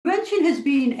Prevention has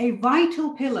been a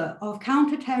vital pillar of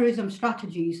counterterrorism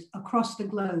strategies across the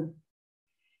globe.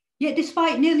 Yet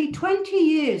despite nearly 20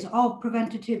 years of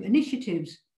preventative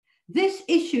initiatives, this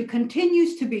issue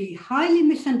continues to be highly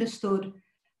misunderstood,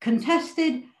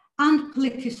 contested, and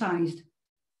politicized.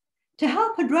 To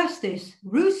help address this,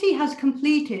 RUSI has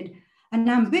completed an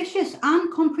ambitious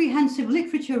and comprehensive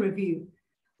literature review,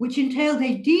 which entailed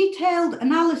a detailed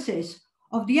analysis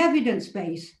of the evidence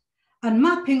base and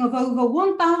mapping of over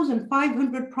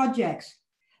 1,500 projects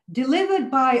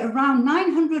delivered by around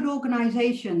 900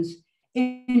 organizations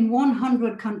in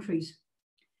 100 countries.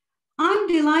 I'm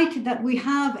delighted that we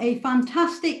have a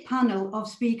fantastic panel of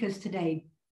speakers today.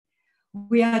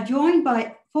 We are joined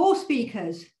by 4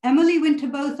 speakers: Emily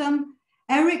Winterbotham,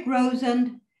 Eric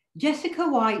Rosand, Jessica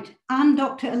White, and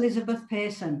Dr. Elizabeth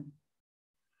Pearson.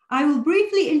 I will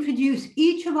briefly introduce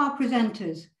each of our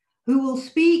presenters, who will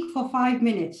speak for 5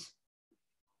 minutes.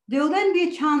 There will then be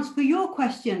a chance for your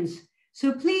questions,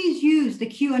 so please use the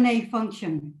Q&A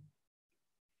function.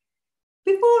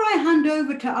 Before I hand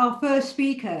over to our first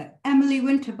speaker, Emily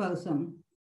Winterbotham,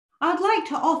 I'd like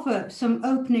to offer some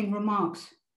opening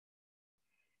remarks.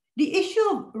 The issue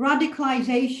of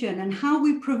radicalization and how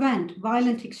we prevent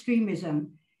violent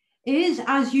extremism is,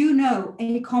 as you know,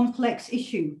 a complex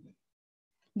issue.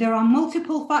 There are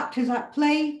multiple factors at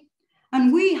play,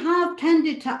 and we have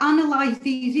tended to analyze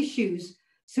these issues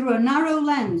through a narrow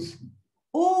lens,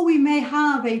 or we may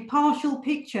have a partial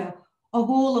picture of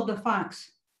all of the facts.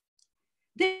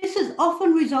 This has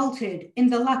often resulted in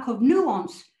the lack of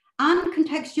nuance and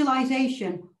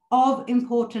contextualization of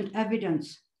important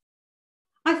evidence.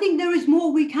 I think there is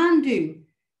more we can do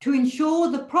to ensure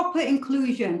the proper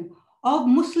inclusion of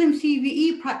Muslim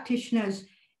CVE practitioners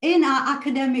in our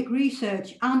academic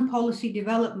research and policy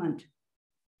development.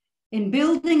 In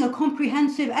building a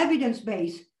comprehensive evidence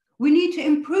base, we need to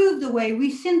improve the way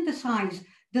we synthesize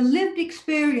the lived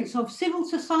experience of civil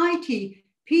society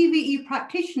PVE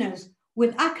practitioners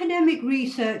with academic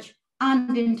research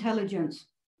and intelligence.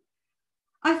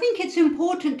 I think it's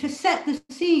important to set the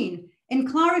scene in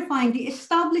clarifying the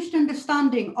established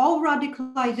understanding of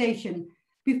radicalization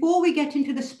before we get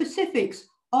into the specifics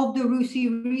of the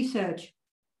RUSI research.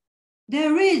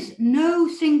 There is no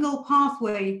single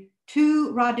pathway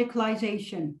to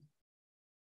radicalization.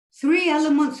 3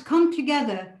 elements come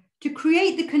together to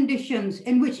create the conditions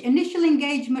in which initial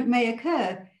engagement may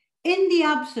occur in the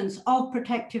absence of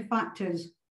protective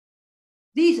factors.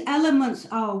 These elements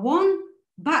are: 1,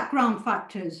 background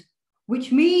factors,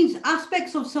 which means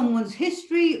aspects of someone's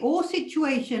history or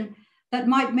situation that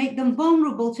might make them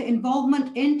vulnerable to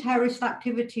involvement in terrorist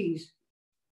activities.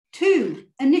 2,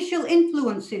 initial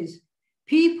influences,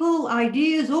 people,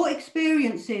 ideas, or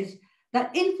experiences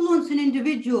that influence an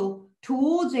individual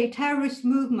towards a terrorist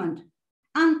movement.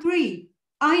 And 3,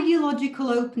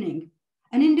 ideological opening.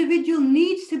 An individual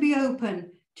needs to be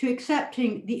open to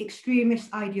accepting the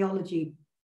extremist ideology.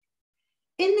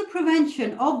 In the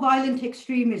prevention of violent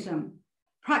extremism,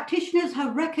 practitioners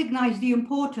have recognized the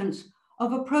importance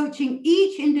of approaching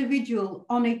each individual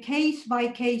on a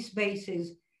case-by-case basis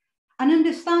and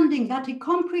understanding that a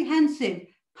comprehensive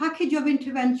package of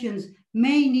interventions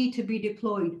may need to be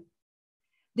deployed.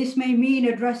 This may mean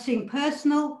addressing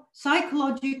personal,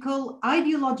 psychological,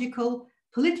 ideological,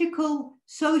 political,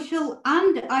 social,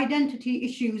 and identity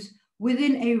issues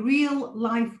within a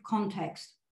real-life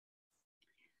context.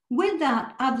 With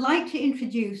that, I'd like to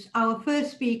introduce our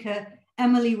first speaker,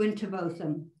 Emily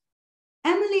Winterbotham.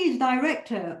 Emily is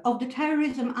Director of the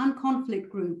Terrorism and Conflict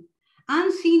Group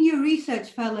and Senior Research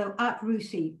Fellow at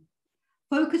RUSI,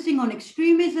 focusing on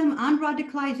extremism and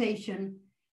radicalization,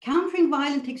 countering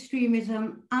violent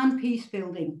extremism, and peace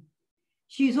building.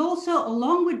 She is also,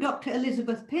 along with Dr.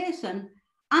 Elizabeth Pearson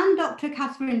and Dr.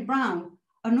 Catherine Brown,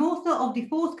 an author of the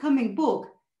forthcoming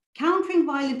book, Countering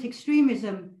Violent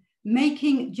Extremism,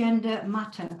 Making Gender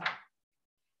Matter.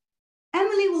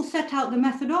 Emily will set out the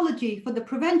methodology for the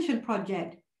prevention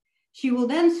project. She will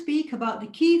then speak about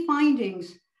the key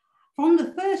findings from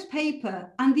the first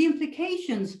paper and the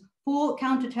implications for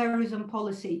counterterrorism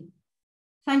policy.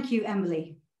 Thank you,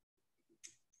 Emily.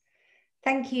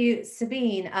 Thank you,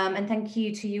 Sabine, and thank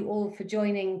you to you all for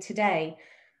joining today.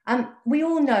 We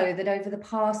all know that over the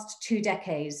past 2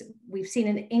 decades, we've seen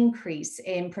an increase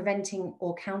in preventing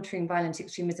or countering violent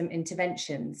extremism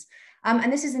interventions.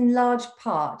 And this is in large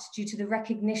part due to the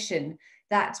recognition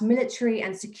that military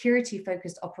and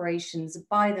security-focused operations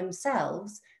by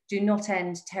themselves do not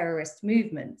end terrorist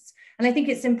movements. And I think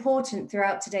it's important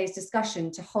throughout today's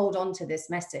discussion to hold on to this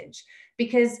message,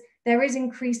 because there is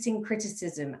increasing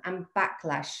criticism and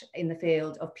backlash in the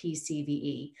field of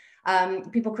PCVE.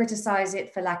 People criticize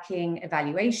it for lacking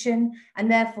evaluation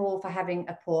and therefore for having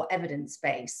a poor evidence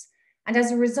base. And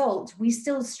as a result, we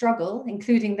still struggle,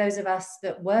 including those of us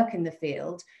that work in the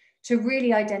field, to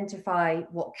really identify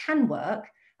what can work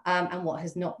and what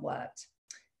has not worked.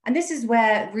 And this is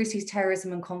where RUSI's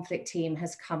terrorism and conflict team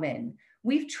has come in.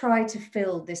 We've tried to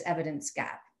fill this evidence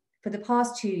gap. For the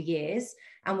past 2 years,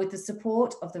 and with the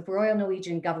support of the Royal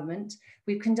Norwegian government,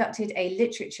 we've conducted a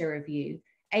literature review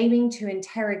aiming to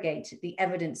interrogate the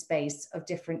evidence base of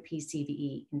different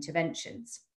PCVE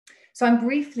interventions. So I'm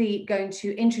briefly going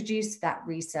to introduce that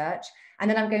research, and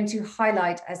then I'm going to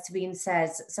highlight, as Sabine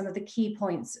says, some of the key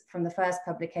points from the first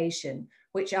publication,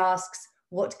 which asks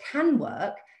what can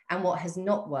work and what has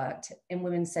not worked in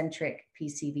women-centric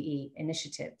PCVE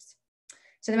initiatives.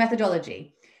 So the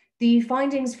methodology. The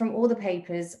findings from all the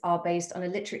papers are based on a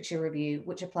literature review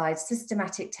which applies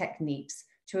systematic techniques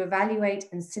to evaluate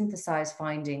and synthesize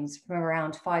findings from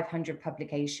around 500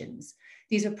 publications.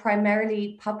 These are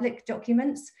primarily public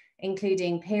documents,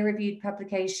 including peer-reviewed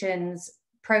publications,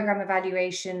 program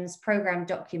evaluations, program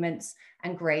documents,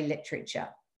 and grey literature.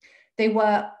 They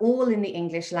were all in the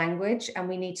English language, and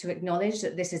we need to acknowledge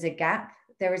that this is a gap.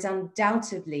 There is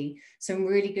undoubtedly some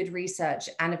really good research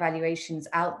and evaluations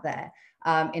out there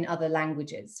in other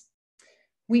languages.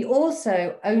 We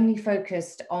also only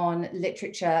focused on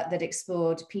literature that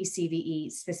explored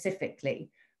PCVE specifically.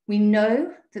 We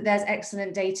know that there's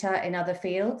excellent data in other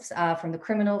fields, from the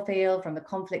criminal field, from the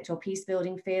conflict or peace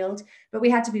building field, but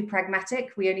we had to be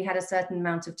pragmatic. We only had a certain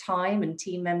amount of time and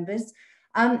team members.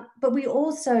 But we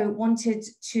also wanted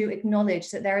to acknowledge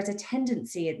that there is a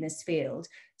tendency in this field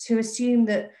to assume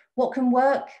that what can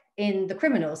work in the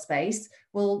criminal space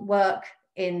will work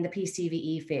in the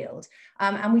PCVE field.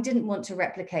 And we didn't want to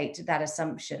replicate that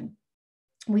assumption.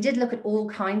 We did look at all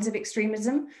kinds of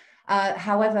extremism.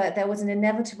 However, there was an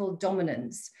inevitable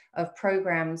dominance of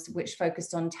programs which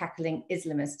focused on tackling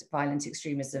Islamist violent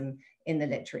extremism in the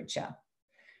literature.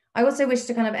 I also wish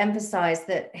to kind of emphasize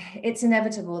that it's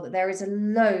inevitable that there is a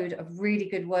load of really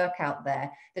good work out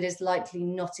there that is likely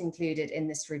not included in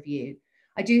this review.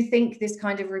 I do think this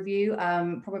kind of review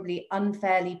probably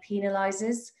unfairly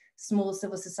penalizes small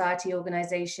civil society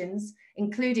organizations,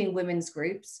 including women's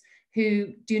groups, who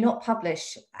do not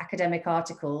publish academic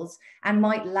articles and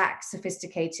might lack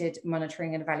sophisticated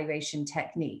monitoring and evaluation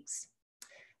techniques.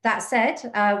 That said,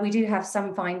 we do have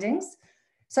some findings.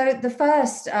 So the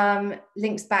first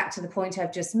links back to the point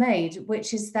I've just made,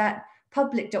 which is that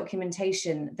public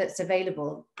documentation that's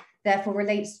available therefore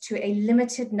relates to a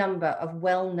limited number of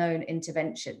well-known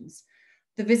interventions.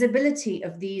 The visibility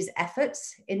of these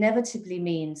efforts inevitably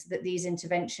means that these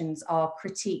interventions are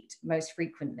critiqued most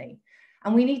frequently.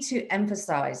 And we need to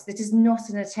emphasize that it is not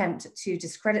an attempt to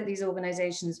discredit these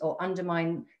organizations or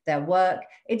undermine their work.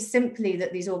 It's simply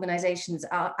that these organizations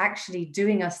are actually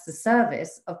doing us the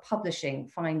service of publishing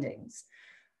findings.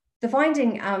 The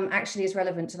finding actually is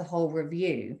relevant to the whole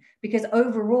review because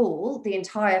overall, the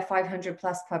entire 500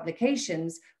 plus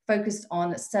publications focused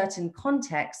on certain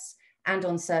contexts and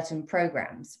on certain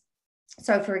programs.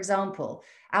 So for example,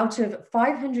 out of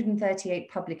 538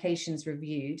 publications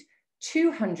reviewed,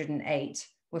 208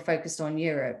 were focused on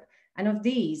Europe, and of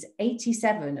these,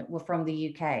 87 were from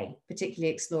the UK,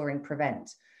 particularly exploring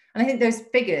prevent. And I think those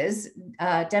figures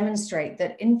demonstrate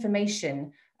that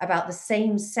information about the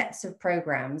same sets of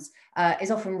programs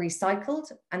is often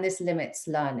recycled, and this limits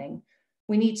learning.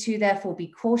 We need to therefore be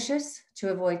cautious to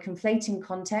avoid conflating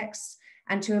contexts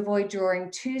and to avoid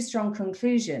drawing too strong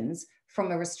conclusions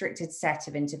from a restricted set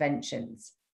of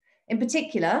interventions. In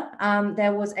particular,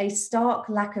 there was a stark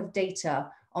lack of data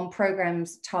on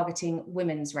programs targeting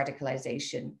women's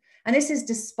radicalization. And this is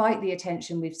despite the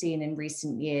attention we've seen in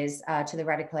recent years to the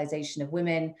radicalization of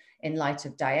women in light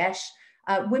of Daesh.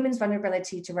 Women's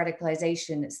vulnerability to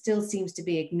radicalization still seems to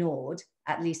be ignored,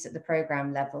 at least at the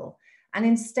program level. And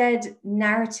instead,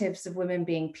 narratives of women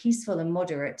being peaceful and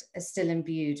moderate are still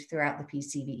imbued throughout the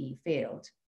PCVE field.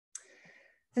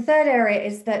 The third area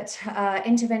is that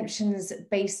interventions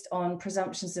based on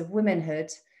presumptions of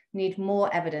womanhood need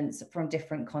more evidence from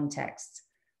different contexts.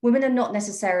 Women are not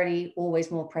necessarily always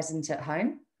more present at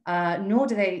home, nor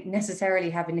do they necessarily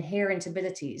have inherent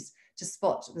abilities to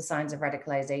spot the signs of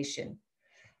radicalization.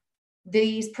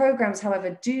 These programs,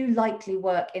 however, do likely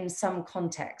work in some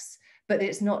contexts, but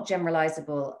it's not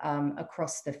generalizable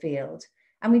across the field.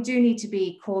 And we do need to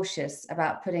be cautious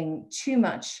about putting too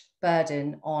much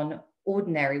burden on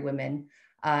ordinary women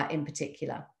in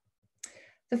particular.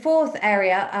 The fourth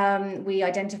area we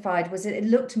identified was that it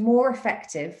looked more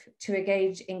effective to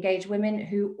engage women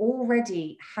who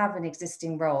already have an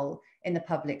existing role in the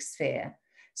public sphere.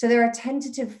 So there are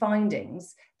tentative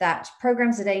findings that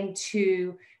programs that aim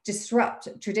to disrupt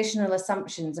traditional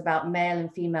assumptions about male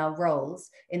and female roles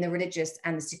in the religious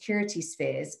and the security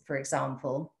spheres, for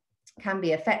example, can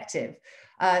be effective.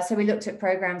 So we looked at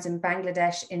programs in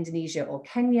Bangladesh, Indonesia, or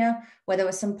Kenya, where there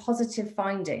were some positive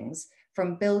findings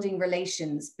from building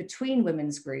relations between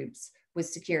women's groups with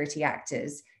security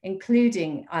actors,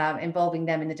 including involving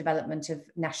them in the development of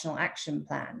national action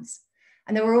plans.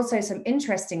 And there were also some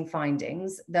interesting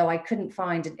findings, though I couldn't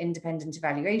find an independent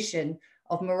evaluation,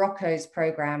 of Morocco's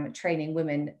program training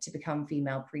women to become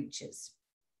female preachers.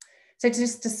 So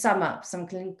just to sum up some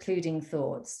concluding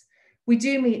thoughts, we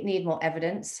do need more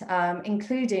evidence,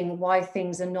 including why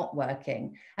things are not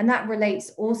working. And that relates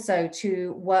also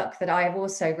to work that I have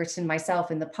also written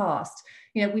myself in the past.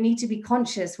 You know, we need to be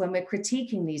conscious when we're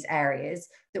critiquing these areas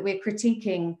that we're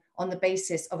critiquing on the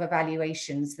basis of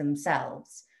evaluations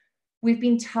themselves. We've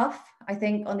been tough, I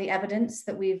think, on the evidence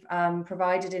that we've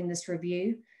provided in this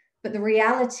review. But the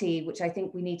reality, which I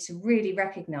think we need to really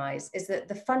recognize, is that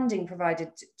the funding provided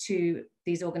to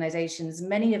these organizations,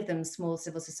 many of them small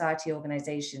civil society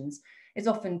organizations, is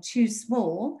often too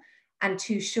small and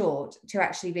too short to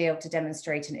actually be able to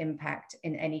demonstrate an impact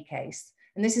in any case.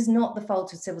 And this is not the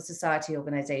fault of civil society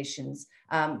organizations,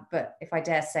 but if I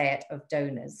dare say it, of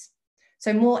donors.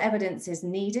 So more evidence is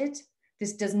needed.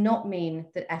 This does not mean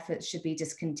that efforts should be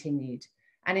discontinued.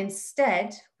 And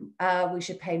instead, we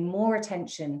should pay more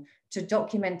attention to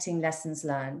documenting lessons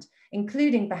learned,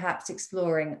 including perhaps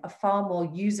exploring a far more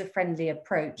user-friendly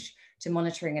approach to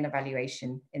monitoring and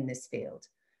evaluation in this field.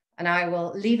 And I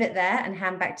will leave it there and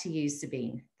hand back to you,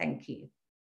 Sabine. Thank you.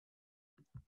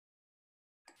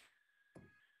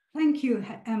 Thank you,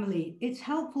 Emily. It's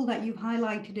helpful that you've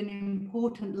highlighted an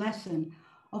important lesson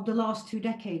of the last 2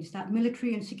 decades, that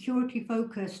military and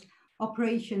security-focused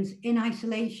operations in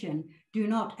isolation do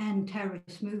not end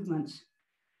terrorist movements.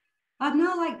 I'd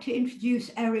now like to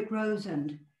introduce Eric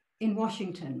Rosand in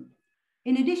Washington.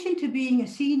 In addition to being a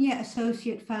senior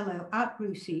associate fellow at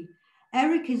RUSI,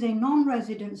 Eric is a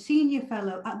non-resident senior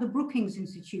fellow at the Brookings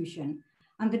Institution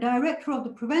and the director of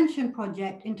the prevention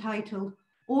project entitled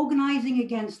Organizing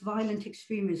Against Violent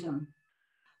Extremism.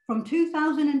 From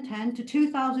 2010 to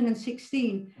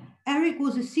 2016, Eric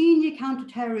was a senior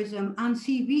counterterrorism and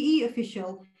CVE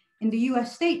official in the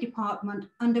US State Department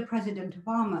under President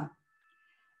Obama.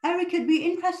 Eric, it'd be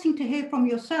interesting to hear from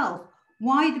yourself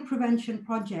why the Prevention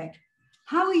Project.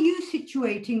 How are you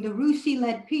situating the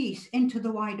RUSI-led piece into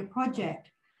the wider project?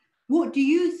 What do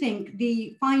you think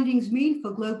the findings mean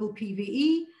for global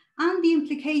PVE and the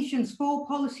implications for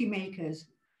policymakers?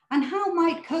 And how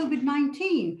might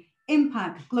COVID-19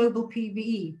 impact global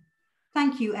PVE?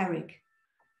 Thank you, Eric.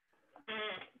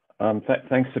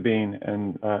 Thanks, Sabine,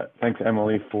 and thanks,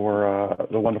 Emily, for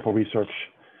the wonderful research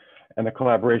and the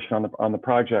collaboration on the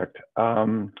project.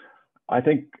 I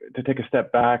think to take a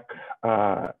step back,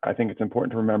 I think it's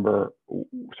important to remember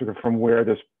sort of from where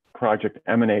this project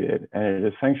emanated, and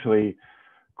it essentially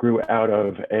grew out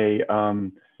of a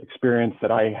experience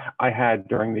that I had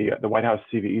during the White House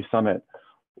CVE Summit,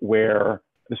 where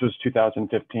this was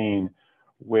 2015,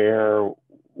 where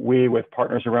we, with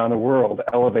partners around the world,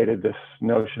 elevated this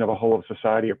notion of a whole of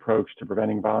society approach to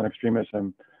preventing violent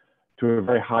extremism to a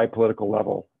very high political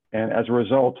level. And as a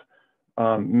result,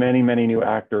 many new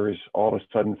actors all of a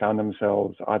sudden found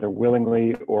themselves either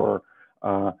willingly or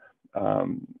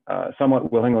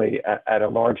somewhat willingly at a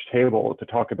large table to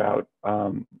talk about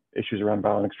issues around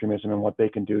violent extremism and what they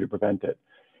can do to prevent it.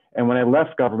 And when I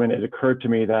left government, it occurred to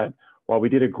me that while we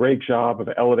did a great job of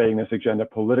elevating this agenda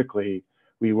politically,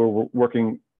 we were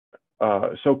working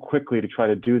so quickly to try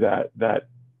to do that, that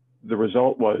the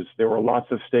result was there were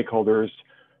lots of stakeholders,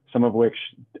 some of which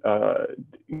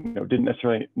didn't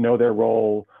necessarily know their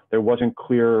role. There wasn't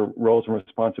clear roles and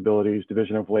responsibilities,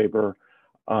 division of labor,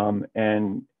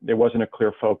 and there wasn't a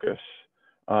clear focus.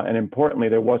 And importantly,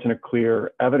 there wasn't a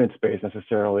clear evidence base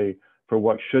necessarily for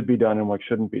what should be done and what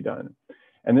shouldn't be done.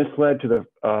 And this led to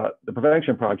the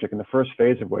Prevention Project, and the first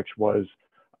phase of which was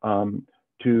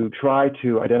to try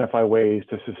to identify ways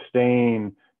to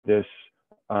sustain this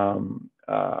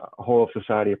whole of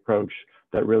society approach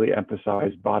that really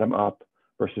emphasized bottom-up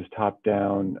versus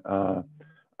top-down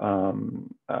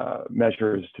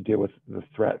measures to deal with the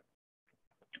threat.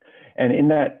 And in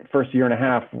that first year and a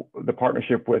half, the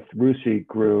partnership with RUSI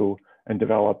grew and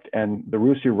developed, and the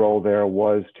RUSI role there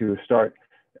was to start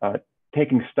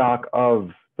taking stock of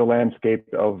the landscape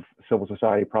of civil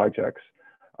society projects.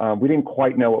 We didn't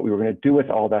quite know what we were going to do with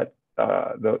all that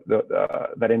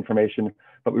that information,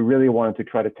 but we really wanted to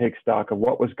try to take stock of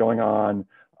what was going on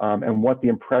and what the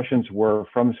impressions were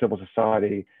from civil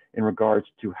society in regards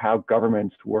to how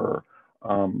governments were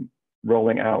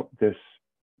rolling out this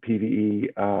PVE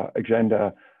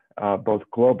agenda, both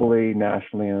globally,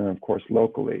 nationally, and of course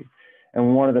locally.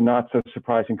 And one of the not so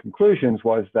surprising conclusions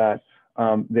was that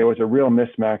there was a real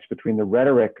mismatch between the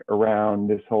rhetoric around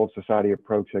this whole society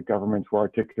approach that governments were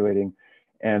articulating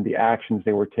and the actions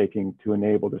they were taking to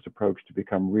enable this approach to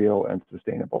become real and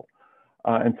sustainable.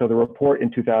 And so the report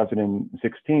in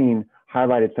 2016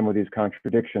 highlighted some of these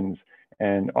contradictions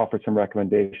and offered some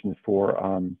recommendations for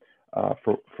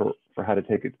how to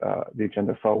take the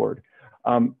agenda forward.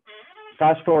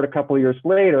 Fast forward a couple of years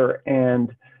later, and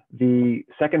the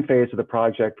second phase of the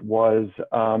project was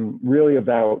really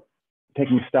about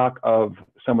taking stock of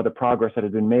some of the progress that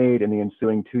had been made in the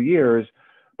ensuing 2 years,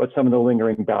 but some of the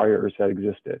lingering barriers that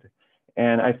existed.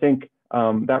 And I think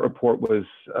that report was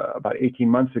about 18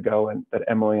 months ago, and that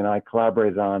Emily and I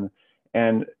collaborated on.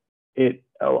 And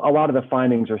a lot of the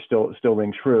findings are still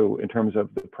ring true in terms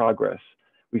of the progress.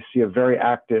 We see a very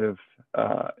active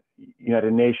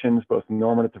United Nations, both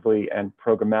normatively and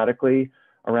programmatically,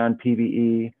 around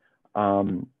PVE.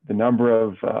 The number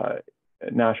of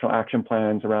national action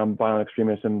plans around violent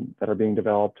extremism that are being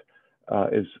developed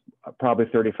is probably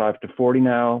 35 to 40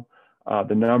 now.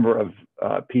 The number of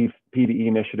PVE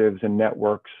initiatives and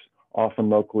networks, often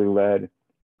locally led,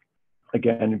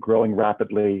 again, growing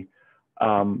rapidly.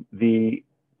 The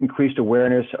increased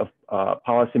awareness of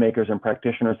policymakers and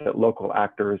practitioners that local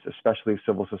actors, especially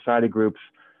civil society groups,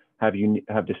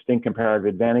 have distinct comparative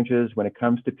advantages when it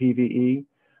comes to PVE.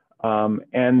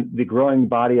 And the growing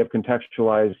body of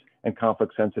contextualized and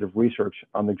conflict-sensitive research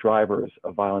on the drivers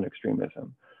of violent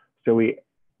extremism. So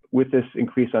with this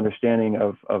increased understanding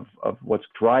of what's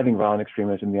driving violent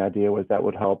extremism, the idea was that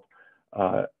would help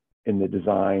in the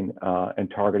design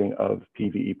and targeting of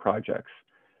PVE projects.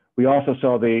 We also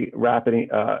saw the rapid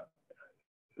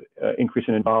increase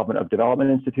in involvement of development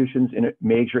institutions, in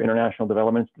major international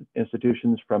development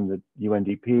institutions, from the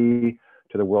UNDP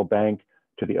to the World Bank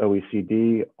to the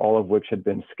OECD, all of which had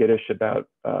been skittish about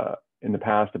in the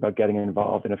past about getting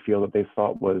involved in a field that they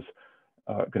thought was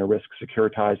going to risk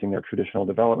securitizing their traditional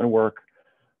development work.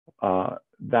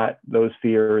 Those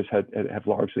fears have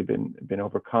largely been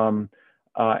overcome.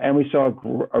 And we saw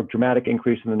a dramatic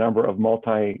increase in the number of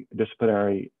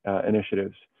multidisciplinary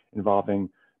initiatives involving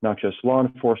not just law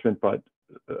enforcement, but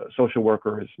social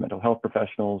workers, mental health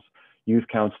professionals, youth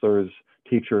counselors,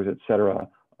 teachers, et cetera,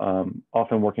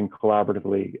 often working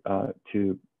collaboratively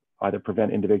to either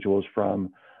prevent individuals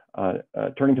from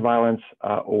turning to violence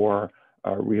or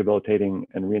rehabilitating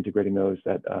and reintegrating those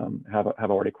that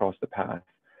have already crossed the path.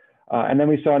 And then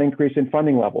we saw an increase in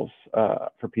funding levels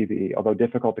for PVE, although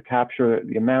difficult to capture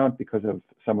the amount because of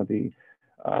some of the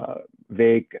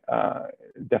vague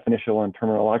definitional and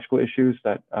terminological issues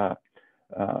that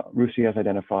RUSI has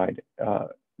identified.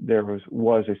 There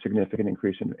was a significant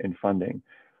increase in funding.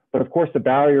 But of course, the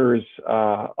barriers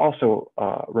also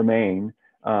remain,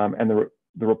 and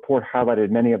the report highlighted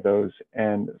many of those,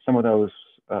 and some of those,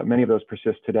 many of those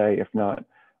persist today, if not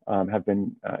have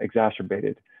been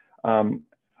exacerbated.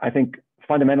 I think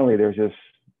fundamentally there's this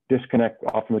disconnect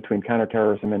often between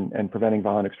counterterrorism and preventing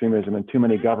violent extremism, and too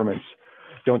many governments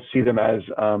don't see them as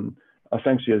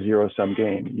essentially a zero-sum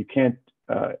game. You can't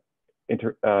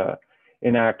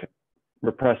enact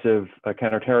repressive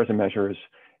counterterrorism measures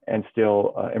and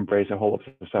still embrace a whole of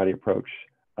society approach.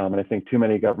 And I think too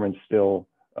many governments still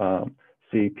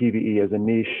see PVE as a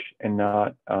niche and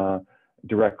not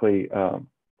directly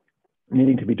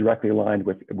needing to be directly aligned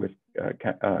with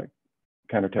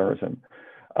counterterrorism.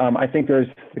 I think there's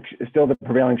still the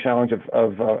prevailing challenge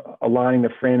of aligning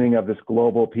the framing of this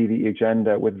global PVE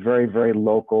agenda with very, very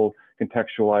local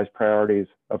contextualized priorities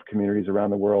of communities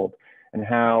around the world, and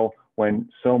how, when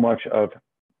so much of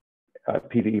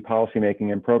PVE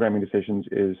policymaking and programming decisions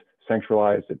is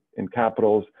centralized in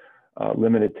capitals,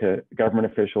 limited to government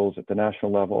officials at the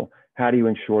national level, how do you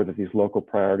ensure that these local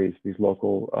priorities, these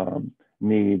local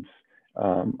needs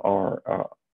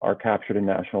are captured in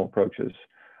national approaches?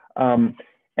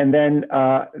 And then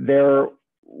there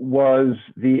was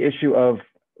the issue of,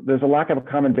 there's a lack of a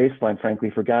common baseline, frankly,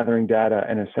 for gathering data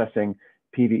and assessing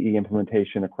PVE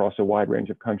implementation across a wide range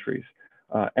of countries.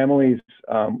 Emily's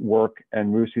work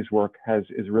and RUSI's work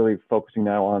is really focusing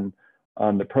now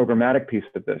on the programmatic piece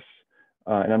of this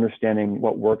and understanding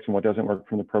what works and what doesn't work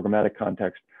from the programmatic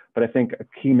context. But I think a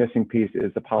key missing piece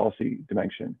is the policy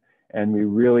dimension. And we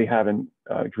really haven't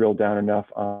drilled down enough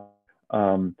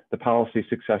on the policy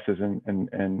successes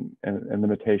and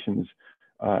limitations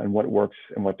and what works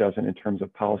and what doesn't in terms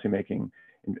of policymaking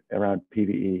around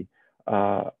PVE.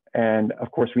 And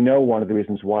of course, we know one of the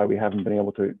reasons why we haven't been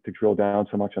able to drill down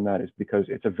so much on that is because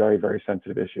it's a very, very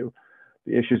sensitive issue.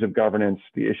 The issues of governance,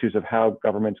 the issues of how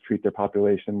governments treat their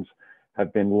populations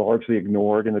have been largely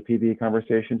ignored in the PVE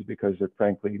conversations because they're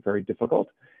frankly very difficult.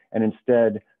 And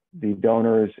instead, the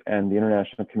donors and the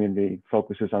international community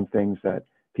focuses on things that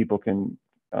people can,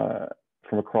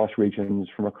 from across regions,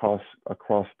 from across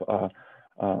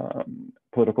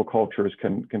political cultures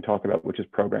can talk about, which is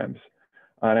programs.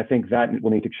 And I think that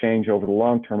will need to change over the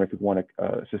long term if we want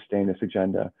to sustain this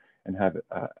agenda and have it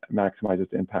maximize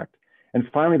its impact. And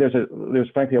finally, there's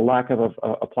frankly a lack of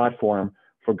a platform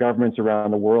for governments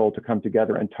around the world to come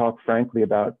together and talk frankly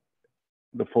about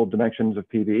the full dimensions of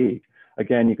PVE.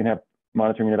 Again, you can have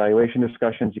monitoring and evaluation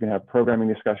discussions, you can have programming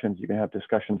discussions, you can have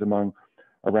discussions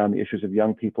around the issues of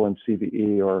young people in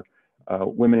CVE or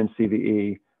women in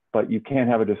CVE, but you can't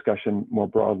have a discussion more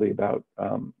broadly about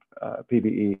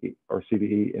PVE or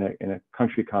CVE in a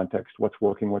country context, what's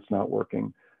working, what's not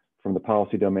working, from the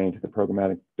policy domain to the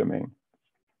programmatic domain.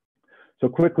 So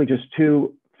quickly, just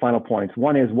two final points.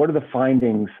 One is, what are the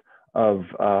findings of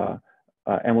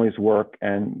Emily's work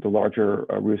and the larger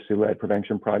RUSI-led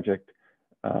prevention project?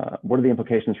 What are the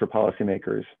implications for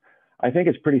policymakers? I think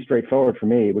it's pretty straightforward for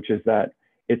me, which is that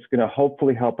it's going to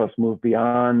hopefully help us move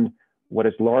beyond what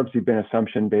has largely been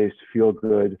assumption-based,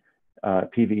 feel-good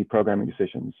PVE programming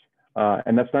decisions.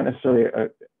 And that's not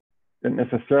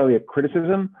necessarily a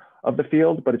criticism of the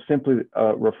field, but it's simply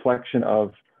a reflection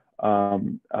of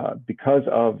because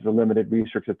of the limited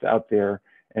research that's out there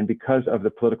and because of the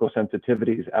political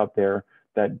sensitivities out there,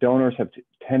 that donors have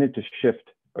tended to shift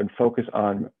and focus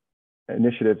on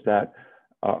initiatives that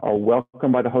are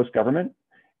welcomed by the host government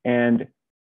and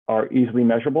are easily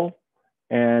measurable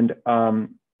and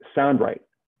sound right.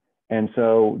 And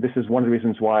so this is one of the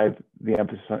reasons why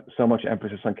so much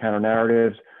emphasis on counter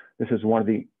narratives. This is one of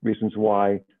the reasons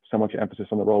why so much emphasis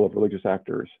on the role of religious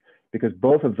actors, because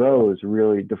both of those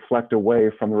really deflect away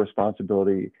from the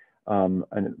responsibility and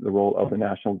the role of the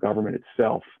national government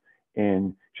itself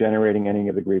in generating any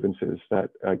of the grievances that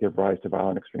give rise to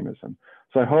violent extremism.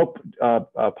 So I hope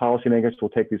policymakers will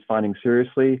take these findings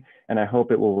seriously, and I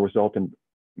hope it will result in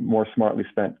more smartly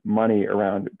spent money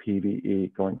around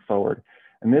PVE going forward.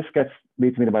 And this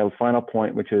leads me to my final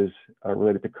point, which is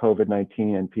related to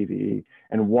COVID-19 and PVE,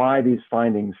 and why these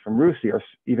findings from RUSI are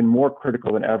even more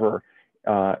critical than ever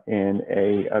in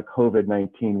a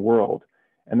COVID-19 world.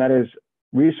 And that is,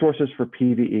 resources for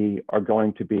PVE are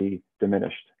going to be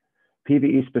diminished.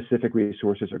 PVE specific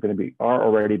resources are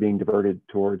already being diverted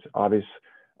towards obvious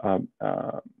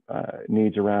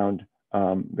needs around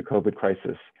the COVID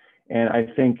crisis. And I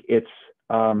think it's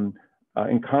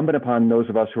incumbent upon those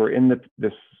of us who are in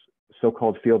this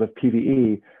so-called field of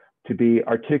PVE to be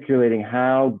articulating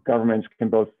how governments can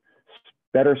both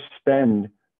better spend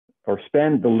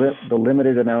the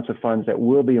limited amounts of funds that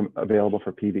will be available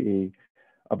for PVE,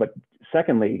 but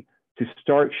secondly, to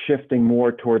start shifting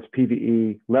more towards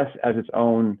PVE, less as its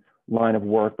own line of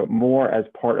work, but more as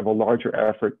part of a larger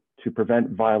effort to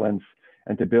prevent violence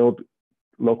and to build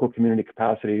local community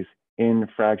capacities in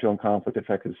fragile and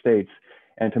conflict-affected states,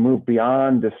 and to move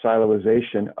beyond the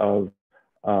siloization of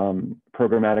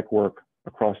programmatic work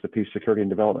across the peace, security, and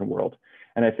development world.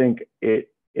 And I think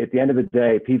at the end of the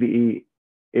day, PVE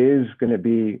is going to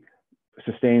be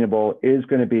sustainable, is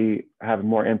going to have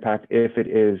more impact if it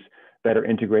is better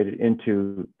integrated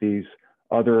into these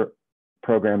other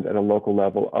programs at a local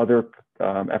level, other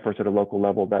efforts at a local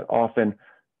level that often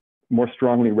more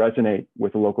strongly resonate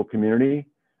with the local community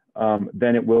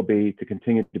than it will be to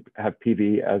continue to have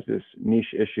PVE as this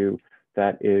niche issue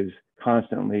that is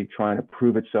constantly trying to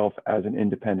prove itself as an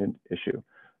independent issue,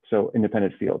 so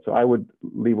independent field. So I would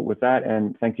leave it with that,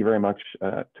 and thank you very much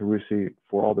to RUSI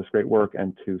for all this great work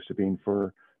and to Sabine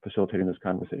for facilitating this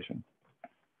conversation.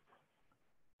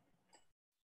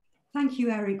 Thank you,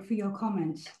 Eric, for your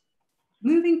comments.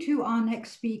 Moving to our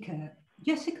next speaker,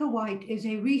 Jessica White is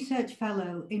a research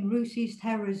fellow in RUSI's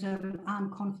Terrorism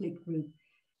and Conflict Group.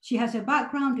 She has a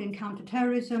background in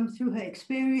counterterrorism through her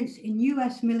experience in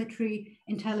US military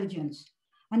intelligence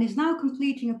and is now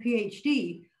completing a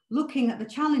PhD looking at the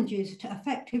challenges to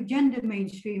effective gender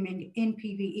mainstreaming in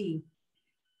PVE.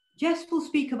 Jess will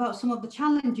speak about some of the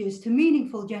challenges to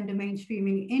meaningful gender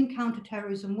mainstreaming in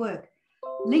counterterrorism work,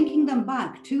 linking them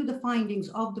back to the findings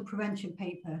of the prevention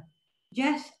paper.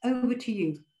 Jess, over to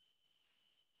you.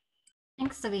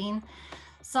 Thanks, Sabine.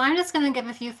 So I'm just going to give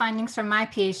a few findings from my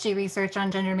PhD research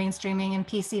on gender mainstreaming and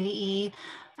PCVE.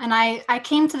 And I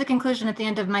came to the conclusion at the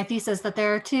end of my thesis that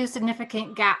there are two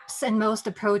significant gaps in most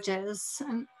approaches.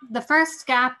 The first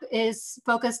gap is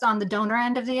focused on the donor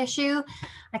end of the issue.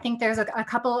 I think there's a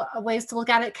couple of ways to look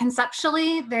at it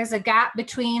conceptually. There's a gap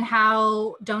between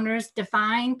how donors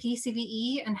define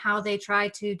PCVE and how they try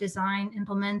to design,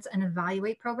 implement, and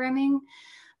evaluate programming.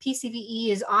 PCVE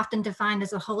is often defined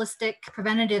as a holistic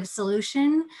preventative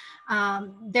solution.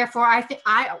 Therefore,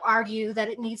 I argue that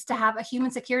it needs to have a human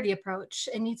security approach.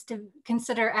 It needs to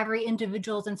consider every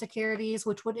individual's insecurities,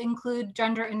 which would include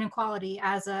gender inequality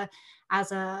as a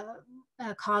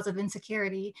cause of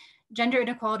insecurity. Gender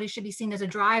inequality should be seen as a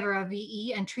driver of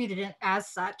VE and treated as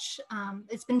such.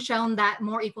 It's been shown that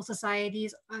more equal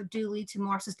societies do lead to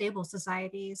more sustainable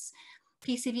societies.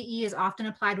 PCVE is often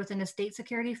applied within a state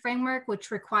security framework,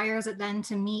 which requires it then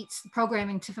to meet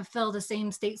programming to fulfill the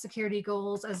same state security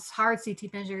goals as hard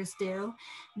CT measures do.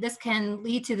 This can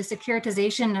lead to the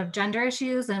securitization of gender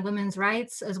issues and women's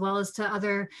rights, as well as to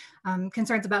other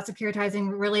concerns about securitizing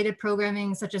related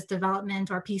programming, such as development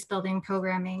or peace building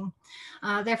programming.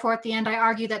 Therefore, at the end, I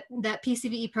argue that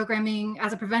PCVE programming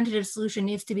as a preventative solution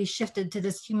needs to be shifted to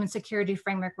this human security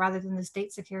framework rather than the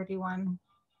state security one.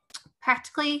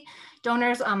 Practically,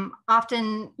 donors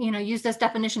often use this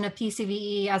definition of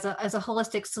PCVE as a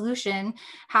holistic solution.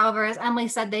 However, as Emily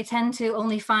said, they tend to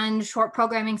only fund short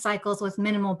programming cycles with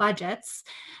minimal budgets.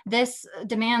 This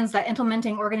demands that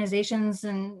implementing organizations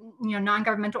and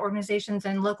non-governmental organizations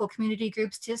and local community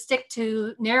groups to stick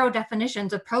to narrow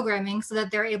definitions of programming so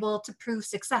that they're able to prove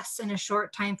success in a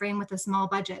short time frame with a small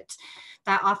budget.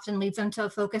 That often leads them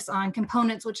to focus on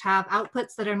components which have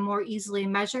outputs that are more easily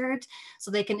measured,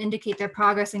 so they can indicate their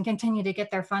progress and continue to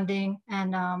get their funding,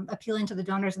 and appealing to the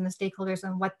donors and the stakeholders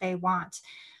and what they want.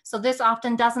 So this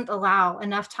often doesn't allow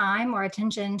enough time or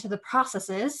attention to the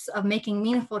processes of making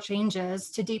meaningful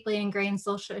changes to deeply ingrained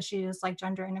social issues like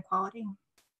gender inequality.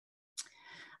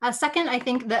 Second, I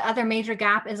think the other major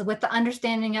gap is with the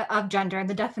understanding of gender and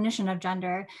the definition of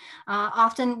gender.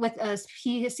 Often with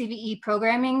PCVE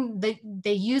programming,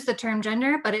 they use the term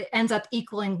gender, but it ends up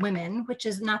equaling women, which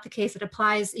is not the case. It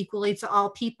applies equally to all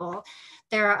people.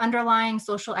 There are underlying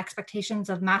social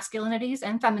expectations of masculinities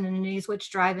and femininities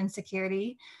which drive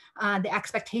insecurity. The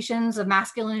expectations of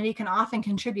masculinity can often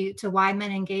contribute to why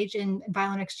men engage in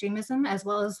violent extremism, as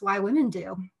well as why women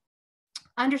do.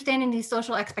 Understanding these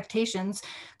social expectations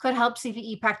could help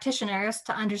CVE practitioners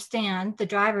to understand the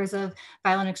drivers of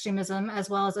violent extremism, as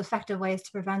well as effective ways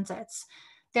to prevent it.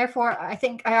 Therefore, I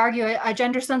argue a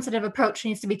gender-sensitive approach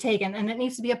needs to be taken, and it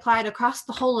needs to be applied across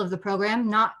the whole of the program,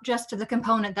 not just to the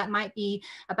component that might be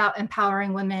about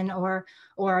empowering women or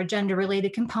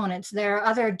gender-related components. There are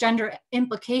other gender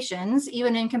implications,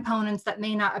 even in components that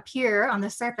may not appear on the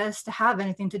surface to have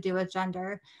anything to do with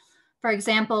gender. For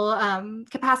example,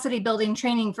 capacity building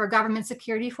training for government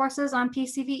security forces on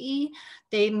PCVE,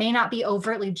 they may not be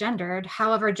overtly gendered.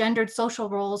 However, gendered social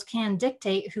roles can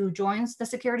dictate who joins the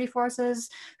security forces,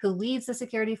 who leads the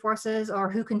security forces, or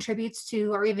who contributes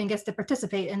to or even gets to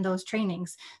participate in those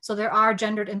trainings. So there are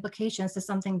gendered implications to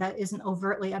something that isn't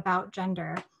overtly about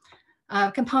gender.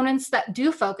 Components that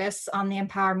do focus on the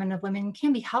empowerment of women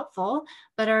can be helpful,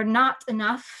 but are not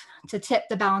enough to tip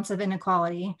the balance of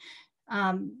inequality.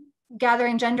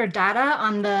 Gathering gender data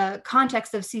on the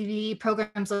context of CVE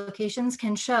programs locations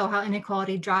can show how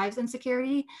inequality drives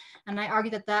insecurity. And I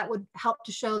argue that that would help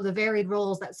to show the varied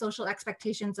roles that social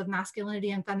expectations of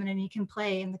masculinity and femininity can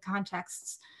play in the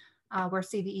contexts where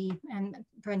CVE and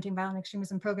preventing violent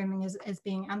extremism programming is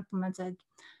being implemented.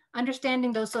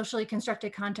 Understanding those socially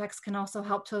constructed contexts can also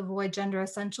help to avoid gender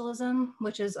essentialism,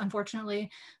 which is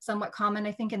unfortunately somewhat common,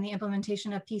 I think, in the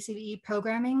implementation of PCVE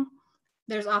programming.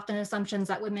 There's often assumptions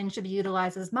that women should be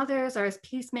utilized as mothers or as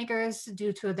peacemakers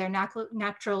due to their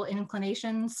natural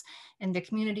inclinations in their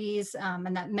communities,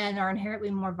 and that men are inherently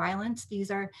more violent.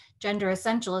 These are gender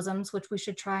essentialisms, which we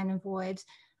should try and avoid.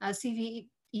 CVE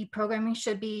programming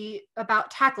should be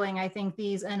about tackling, I think,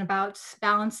 these and about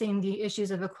balancing the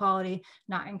issues of equality,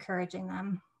 not encouraging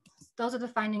them. Those are the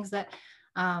findings that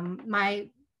my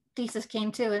thesis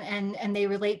came to, and they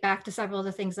relate back to several of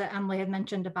the things that Emily had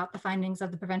mentioned about the findings of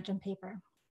the prevention paper.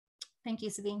 Thank you,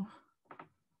 Sabine.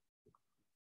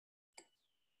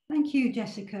 Thank you,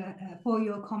 Jessica, for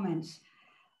your comments.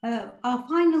 Our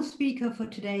final speaker for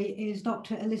today is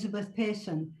Dr. Elizabeth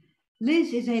Pearson.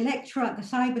 Liz is a lecturer at the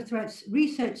Cyber Threats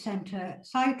Research Centre,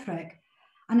 CyTREC,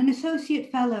 and an associate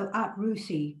fellow at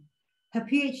RUSI. Her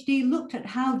PhD looked at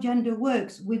how gender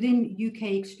works within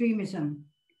UK extremism.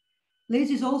 Liz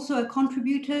is also a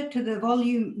contributor to the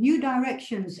volume New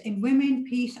Directions in Women,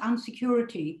 Peace and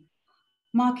Security,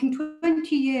 marking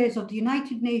 20 years of the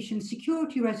United Nations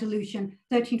Security Resolution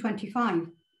 1325.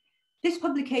 This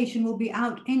publication will be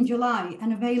out in July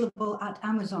and available at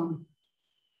Amazon.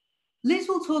 Liz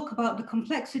will talk about the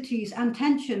complexities and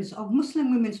tensions of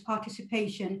Muslim women's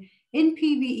participation in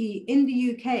PVE in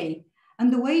the UK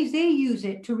and the ways they use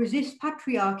it to resist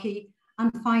patriarchy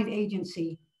and find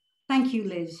agency. Thank you,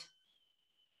 Liz.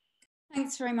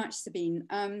 Thanks very much, Sabine.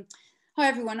 Hi,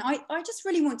 everyone. I just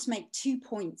really want to make 2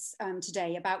 points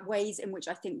today about ways in which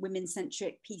I think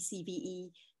women-centric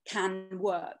PCVE can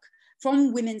work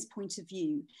from women's point of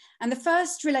view. And the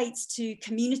first relates to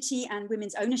community and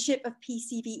women's ownership of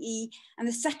PCVE, and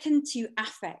the second to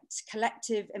affect,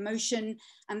 collective emotion,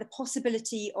 and the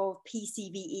possibility of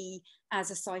PCVE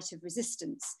as a site of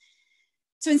resistance.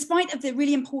 So in spite of the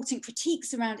really important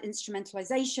critiques around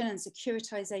instrumentalization and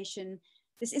securitization,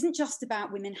 this isn't just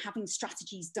about women having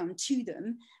strategies done to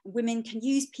them. Women can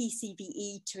use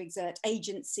PCVE to exert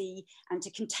agency and to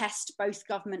contest both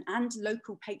government and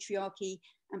local patriarchy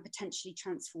and potentially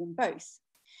transform both.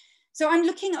 So I'm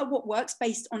looking at what works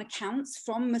based on accounts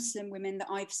from Muslim women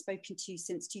that I've spoken to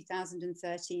since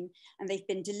 2013, and they've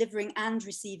been delivering and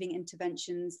receiving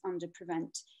interventions under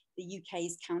Prevent, the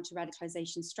UK's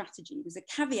counter-radicalisation strategy. There's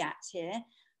a caveat here.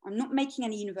 I'm not making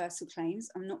any universal claims.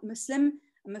 I'm not Muslim,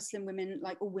 and Muslim women,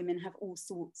 like all women, have all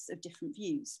sorts of different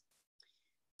views.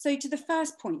 So to the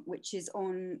first point, which is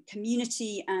on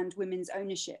community and women's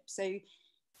ownership. So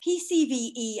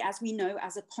PCVE, as we know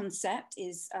as a concept,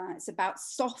 is it's about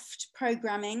soft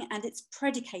programming, and it's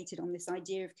predicated on this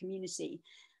idea of community.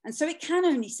 And so it can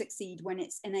only succeed when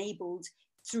it's enabled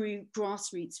through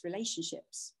grassroots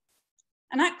relationships.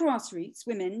 And at grassroots,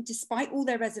 women, despite all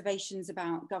their reservations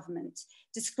about government,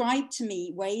 described to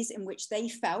me ways in which they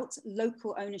felt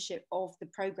local ownership of the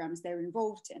programs they're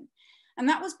involved in. And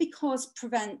that was because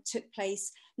Prevent took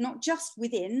place not just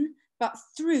within, but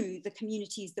through the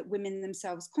communities that women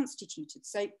themselves constituted.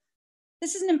 So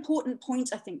this is an important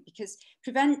point, I think, because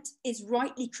Prevent is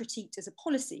rightly critiqued as a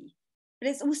policy, but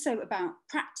it's also about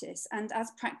practice. And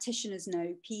as practitioners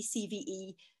know,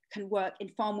 PCVE can work in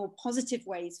far more positive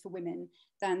ways for women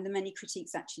than the many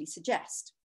critiques actually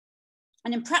suggest.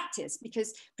 And in practice,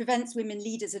 because Prevent's women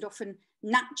leaders had often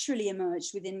naturally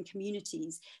emerged within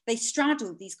communities, they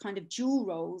straddled these kind of dual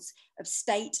roles of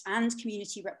state and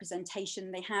community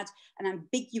representation. They had an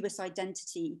ambiguous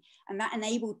identity, and that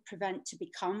enabled Prevent to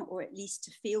become, or at least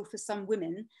to feel for some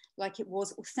women, like it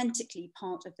was authentically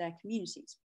part of their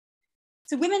communities.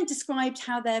 So women described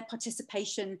how their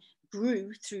participation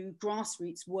grew through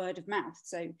grassroots word of mouth.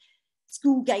 So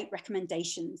school gate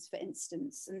recommendations, for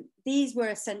instance, and these were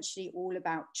essentially all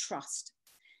about trust.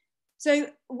 So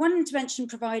one intervention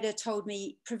provider told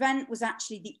me Prevent was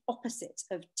actually the opposite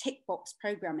of tick box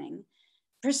programming,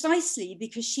 precisely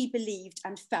because she believed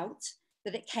and felt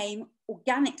that it came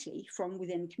organically from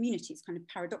within communities, kind of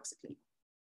paradoxically.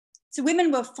 So women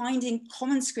were finding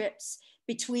common scripts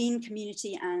between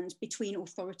community and between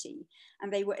authority,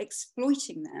 and they were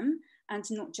exploiting them and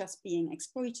not just being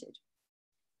exploited.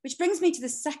 Which brings me to the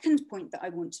second point that I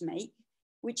want to make,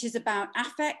 which is about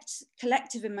affect,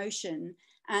 collective emotion,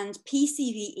 and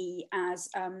PCVE as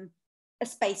a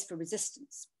space for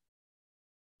resistance.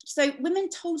 So women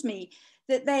told me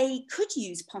that they could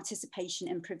use participation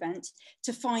in Prevent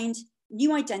to find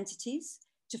new identities,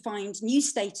 to find new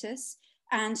status,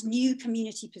 and new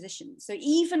community positions. So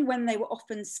even when they were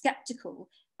often skeptical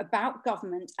about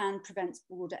government and Prevent's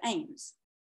broader aims.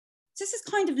 So this is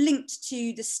kind of linked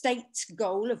to the state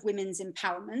goal of women's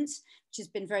empowerment, which has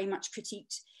been very much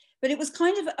critiqued, but it was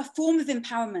kind of a form of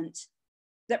empowerment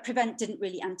that Prevent didn't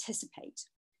really anticipate.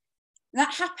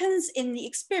 That happens in the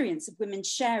experience of women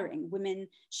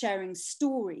sharing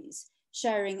stories,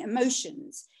 sharing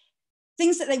emotions,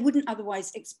 things that they wouldn't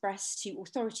otherwise express to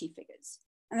authority figures.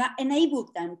 And that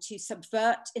enabled them to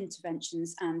subvert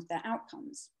interventions and their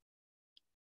outcomes.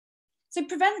 So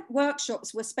Prevent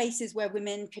workshops were spaces where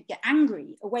women could get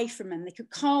angry away from men. They could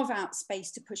carve out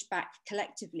space to push back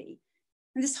collectively.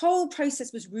 And this whole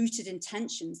process was rooted in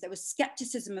tensions. There was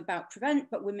skepticism about Prevent,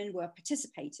 but women were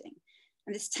participating.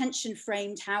 And this tension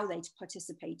framed how they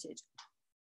participated.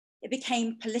 It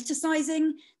became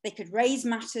politicizing. They could raise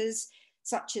matters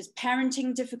such as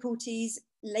parenting difficulties,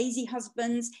 lazy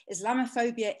husbands,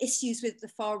 Islamophobia, issues with the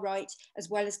far right, as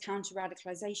well as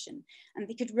counter-radicalization. And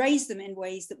they could raise them in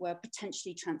ways that were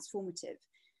potentially transformative.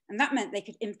 And that meant they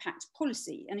could impact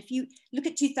policy. And if you look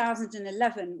at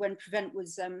 2011, when Prevent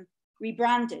was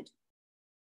rebranded,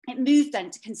 it moved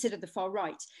then to consider the far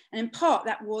right. And in part,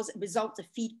 that was a result of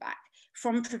feedback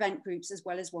from prevent groups as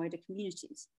well as wider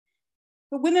communities.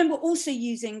 But women were also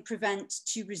using prevent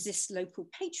to resist local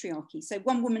patriarchy. So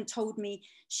one woman told me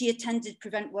she attended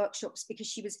prevent workshops because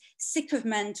she was sick of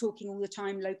men talking all the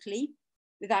time locally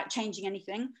without changing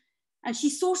anything. And she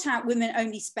sought out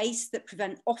women-only space that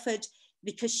prevent offered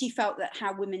because she felt that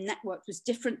how women networked was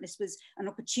different. This was an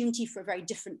opportunity for a very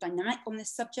different dynamic on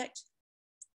this subject.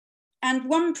 And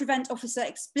one prevent officer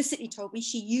explicitly told me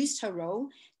she used her role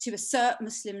to assert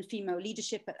Muslim female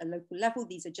leadership at a local level.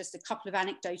 These are just a couple of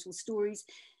anecdotal stories.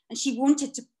 And she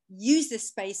wanted to use this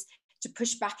space to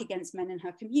push back against men in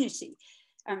her community.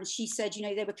 She said, you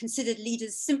know, they were considered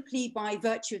leaders simply by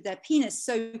virtue of their penis.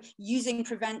 So using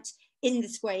prevent in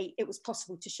this way, it was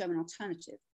possible to show an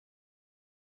alternative.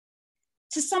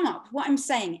 To sum up, what I'm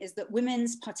saying is that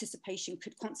women's participation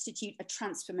could constitute a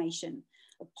transformation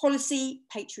of policy,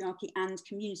 patriarchy, and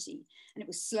community. And it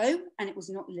was slow and it was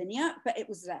not linear, but it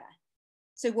was there.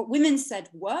 So what women said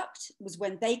worked was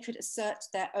when they could assert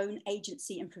their own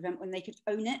agency and prevent, when they could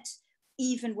own it,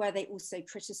 even where they also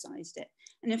criticized it.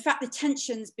 And in fact, the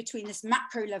tensions between this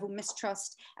macro level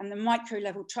mistrust and the micro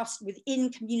level trust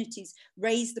within communities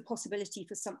raised the possibility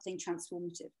for something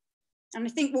transformative. And I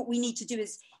think what we need to do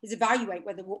is evaluate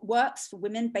whether what works for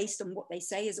women based on what they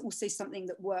say is also something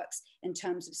that works in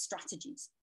terms of strategies.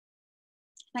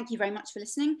 Thank you very much for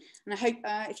listening. And I hope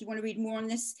if you want to read more on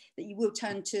this, that you will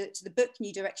turn to the book,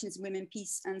 New Directions in Women,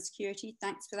 Peace and Security.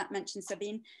 Thanks for that mention,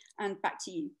 Sabine, and back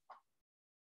to you.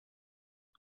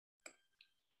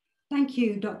 Thank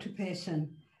you, Dr.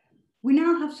 Pearson. We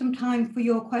now have some time for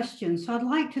your questions. So I'd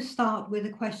like to start with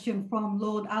a question from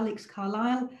Lord Alex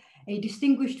Carlisle, a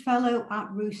distinguished fellow at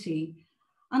RUSI.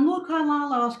 And Lord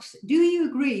Carlisle asks, do you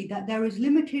agree that there is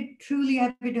limited, truly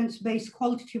evidence-based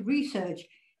qualitative research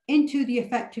into the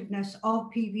effectiveness of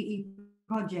PVE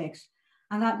projects,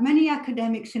 and that many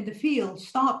academics in the field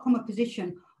start from a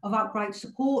position of outright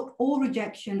support or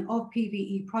rejection of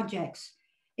PVE projects?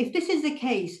 If this is the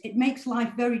case, it makes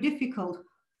life very difficult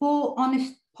for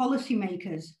honest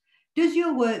policymakers. Does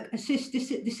your work assist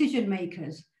decision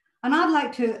makers? And I'd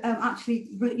like to actually,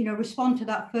 respond to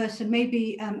that first, and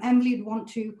maybe Emily would want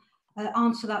to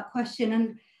answer that question.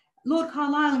 And Lord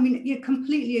Carlisle, I mean, you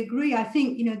completely agree. I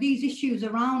think, these issues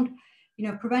around,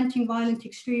 preventing violent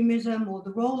extremism, or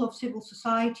the role of civil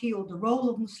society, or the role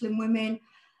of Muslim women,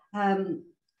 and,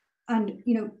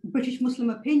 British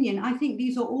Muslim opinion, I think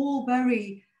these are all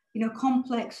very,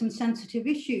 complex and sensitive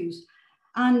issues.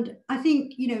 And I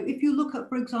think, if you look at,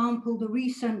 for example, the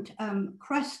recent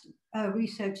CREST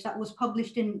research that was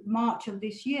published in March of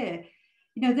this year,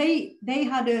 they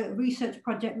had a research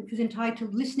project which was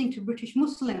entitled Listening to British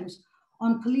Muslims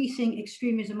on Policing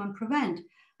Extremism and Prevent.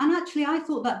 And actually, I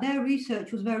thought that their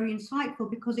research was very insightful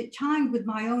because it chimed with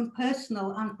my own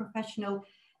personal and professional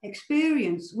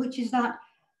experience, which is that,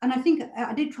 and I think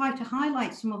I did try to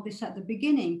highlight some of this at the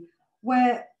beginning,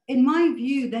 where in my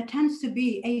view, there tends to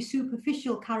be a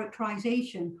superficial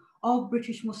characterization of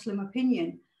British Muslim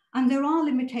opinion. And there are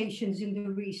limitations in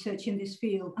the research in this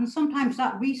field. And sometimes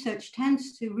that research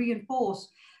tends to reinforce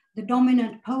the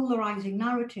dominant polarizing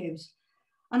narratives.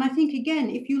 And I think, again,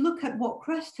 if you look at what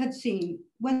CREST had seen,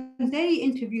 when they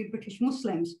interviewed British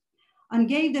Muslims and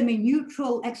gave them a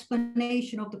neutral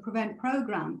explanation of the PREVENT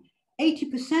programme,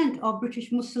 80% of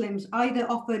British Muslims either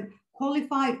offered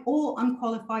qualified or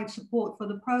unqualified support for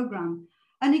the programme.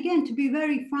 And again, to be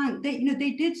very frank,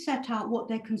 they did set out what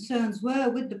their concerns were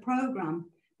with the programme.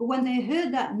 But when they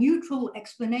heard that neutral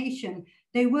explanation,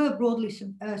 they were broadly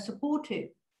supportive.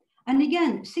 And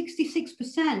again,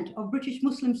 66% of British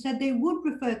Muslims said they would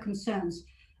refer concerns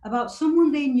about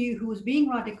someone they knew who was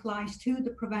being radicalized to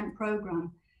the PREVENT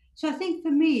programme. So I think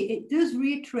for me, it does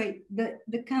reiterate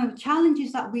the kind of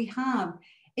challenges that we have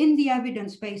in the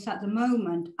evidence base at the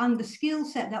moment, and the skill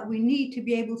set that we need to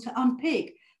be able to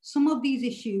unpick some of these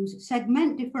issues,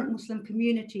 segment different Muslim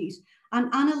communities,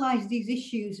 and analyze these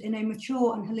issues in a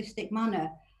mature and holistic manner.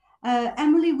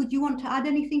 Emily, would you want to add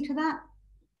anything to that?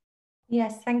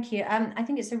 Yes, thank you. I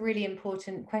think it's a really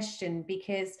important question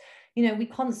because, we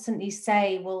constantly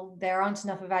say, well, there aren't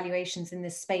enough evaluations in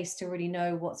this space to really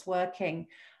know what's working.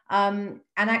 And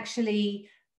actually,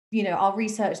 our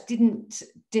research didn't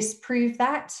disprove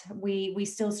that. We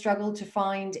still struggle to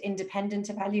find independent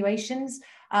evaluations,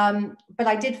 but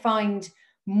I did find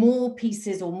more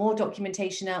pieces or more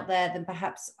documentation out there than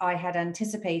perhaps I had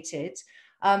anticipated.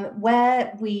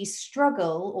 Where we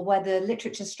struggle, or where the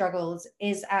literature struggles,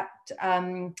 is at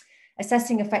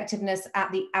assessing effectiveness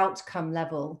at the outcome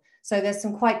level. So there's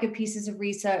some quite good pieces of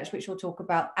research which will talk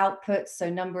about outputs,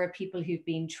 so number of people who've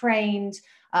been trained,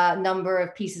 number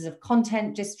of pieces of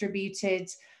content distributed,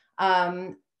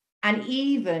 And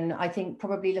even, I think,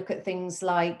 probably look at things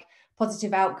like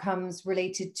positive outcomes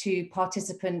related to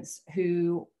participants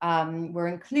who were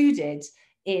included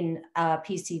in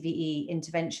PCVE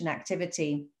intervention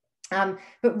activity.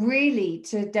 But really,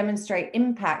 to demonstrate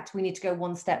impact, we need to go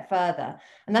one step further.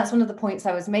 And that's one of the points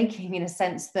I was making, in a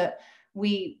sense that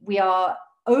we are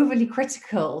overly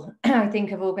critical, I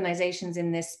think, of organizations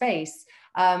in this space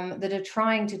that are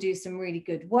trying to do some really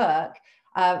good work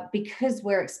because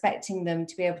we're expecting them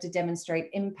to be able to demonstrate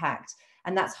impact.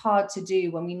 And that's hard to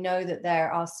do when we know that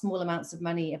there are small amounts of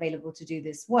money available to do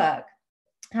this work.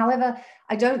 However,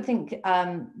 I don't think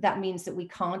that means that we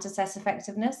can't assess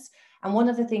effectiveness. And one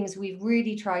of the things we've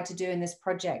really tried to do in this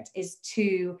project is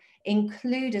to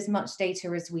include as much data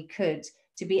as we could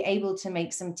to be able to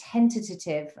make some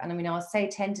tentative, and I mean, I'll say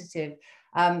tentative,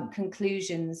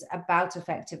 conclusions about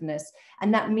effectiveness.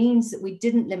 And that means that we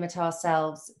didn't limit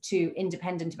ourselves to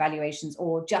independent evaluations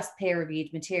or just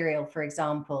peer-reviewed material, for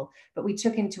example, but we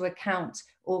took into account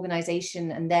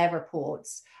organization and their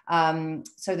reports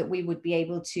so that we would be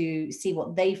able to see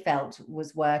what they felt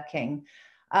was working.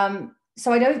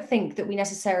 So I don't think that we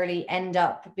necessarily end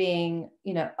up being,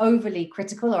 overly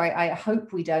critical, or I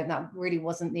hope we don't. That really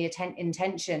wasn't the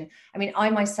intention. I mean, I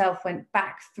myself went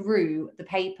back through the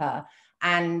paper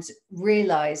and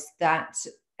realized that,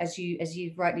 as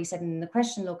you've rightly said in the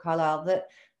question, Lord Carlisle, that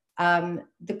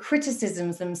the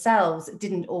criticisms themselves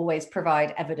didn't always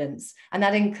provide evidence. And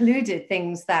that included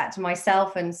things that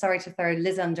myself, and sorry to throw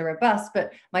Liz under a bus,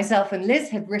 but myself and Liz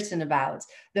had written about,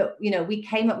 that, we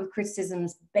came up with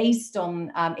criticisms based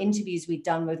on interviews we'd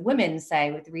done with women,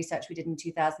 say, with the research we did in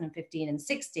 2015 and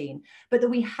 16, but that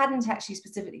we hadn't actually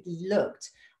specifically looked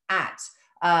at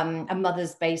a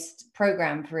mothers-based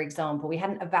program, for example. We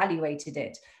hadn't evaluated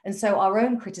it. And so our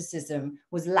own criticism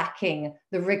was lacking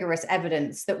the rigorous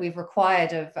evidence that we've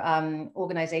required of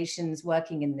organizations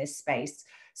working in this space.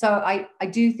 So I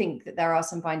do think that there are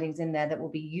some findings in there that will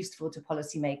be useful to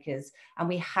policymakers. And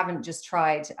we haven't just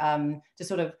tried to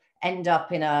sort of end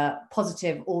up in a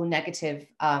positive or negative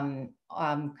kind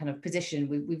of position.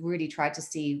 We've really tried to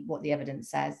see what the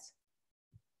evidence says.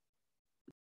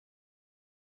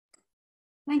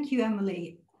 Thank you,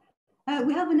 Emily.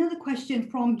 We have another question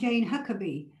from Jane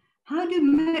Huckabee. How do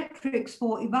metrics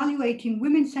for evaluating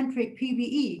women-centric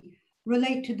PVE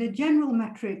relate to the general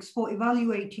metrics for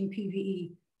evaluating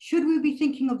PVE? Should we be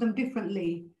thinking of them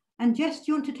differently? And Jess, do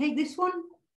you want to take this one?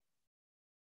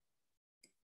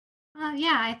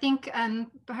 Yeah, I think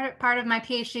part of my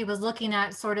PhD was looking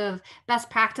at sort of best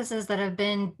practices that have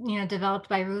been, developed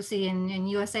by RUSI and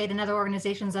USAID and other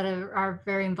organizations that are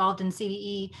very involved in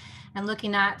CVE, and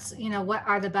looking at, what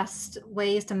are the best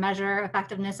ways to measure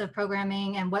effectiveness of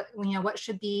programming, and what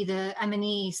should be the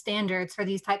M&E standards for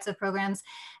these types of programs.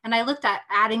 And I looked at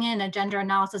adding in a gender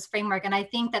analysis framework. And I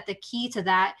think that the key to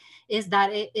that is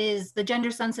that the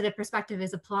gender sensitive perspective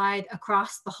is applied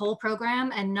across the whole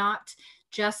program, and not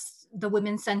just the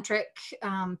women-centric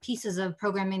pieces of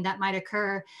programming that might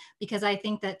occur, because I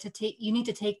think that you need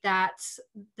to take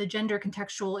the gender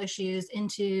contextual issues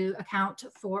into account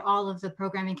for all of the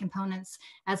programming components,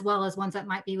 as well as ones that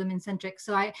might be women-centric.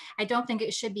 So I don't think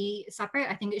it should be separate.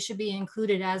 I think it should be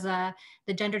included as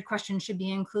the gendered question should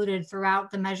be included throughout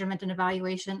the measurement and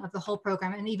evaluation of the whole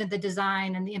program, and even the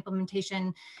design and the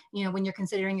implementation. When you're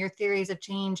considering your theories of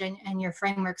change and your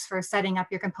frameworks for setting up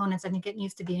your components, I think it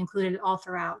needs to be included all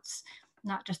throughout,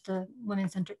 not just the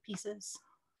women-centric pieces.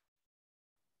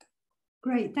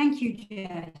 Great, thank you,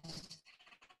 Jess.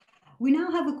 We now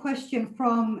have a question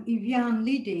from Evian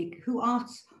Lidig, who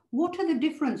asks, what are the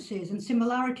differences and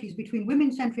similarities between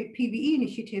women-centric PVE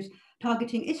initiatives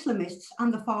targeting Islamists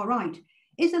and the far right?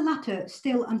 Is the latter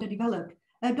still underdeveloped?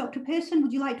 Dr. Pearson,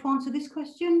 would you like to answer this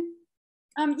question?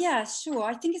 Yeah, sure.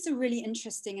 I think it's a really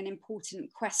interesting and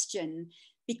important question,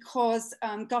 because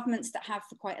governments that have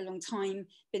for quite a long time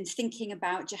been thinking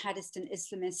about jihadist and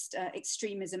Islamist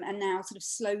extremism, and now sort of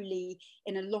slowly,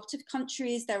 in a lot of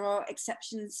countries, there are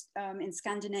exceptions in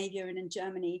Scandinavia and in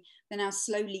Germany, they're now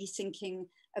slowly thinking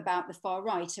about the far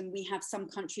right. And we have some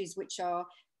countries which are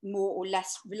more or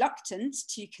less reluctant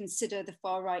to consider the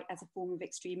far right as a form of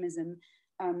extremism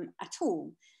at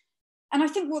all. And I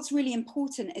think what's really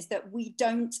important is that we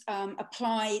don't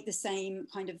apply the same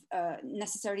kind of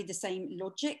necessarily the same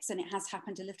logics. And it has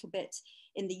happened a little bit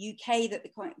in the UK that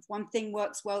if one thing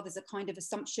works well, there's a kind of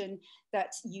assumption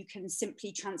that you can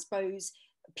simply transpose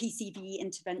PCVE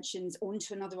interventions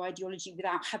onto another ideology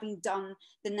without having done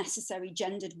the necessary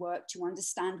gendered work to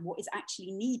understand what is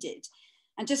actually needed.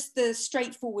 And just the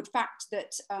straightforward fact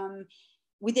that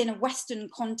within a Western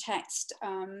context,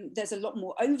 there's a lot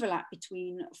more overlap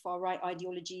between far-right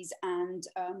ideologies and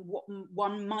what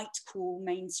one might call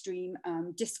mainstream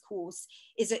discourse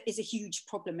is a huge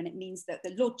problem, and it means that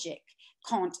the logic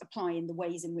can't apply in the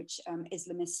ways in which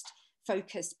Islamist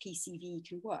focused PCV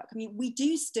can work. I mean, we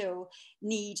do still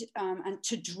need and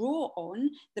to draw on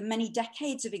the many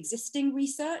decades of existing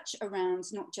research around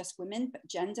not just women, but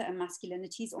gender and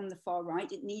masculinities on the far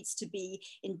right. It needs to be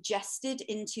ingested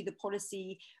into the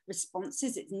policy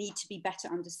responses. It needs to be better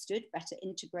understood, better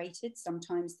integrated.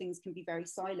 Sometimes things can be very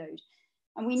siloed.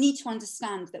 And we need to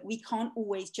understand that we can't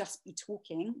always just be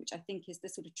talking, which I think is the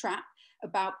sort of trap,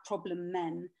 about problem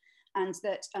men. And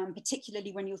that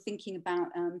particularly when you're thinking about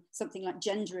something like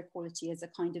gender equality as a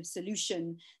kind of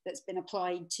solution that's been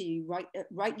applied to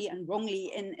rightly and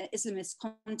wrongly in Islamist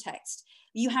context,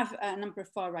 you have a number of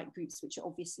far-right groups which are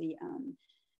obviously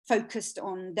focused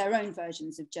on their own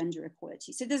versions of gender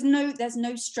equality. So there's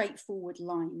no straightforward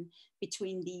line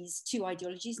between these two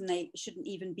ideologies, and they shouldn't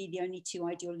even be the only two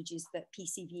ideologies that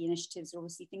PCV initiatives are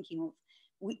obviously thinking of.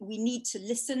 We need to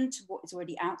listen to what is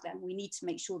already out there. We need to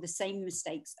make sure the same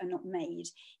mistakes are not made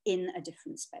in a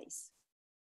different space.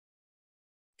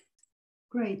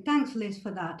 Great, thanks Liz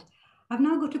for that. I've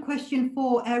now got a question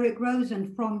for Eric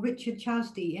Rosen from Richard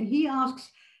Chasdy, and he asks,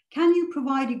 can you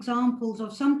provide examples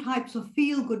of some types of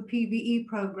feel-good PVE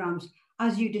programs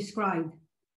as you described?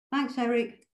 Thanks,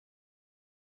 Eric.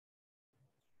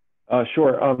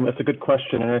 Sure, that's a good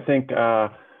question. And I think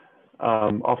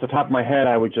off the top of my head,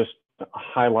 I would just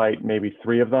highlight maybe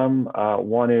three of them.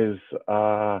 One is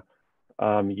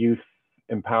youth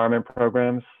empowerment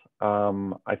programs.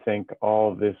 I think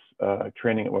all of this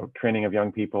training of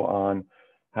young people on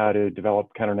how to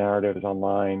develop counter narratives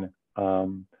online.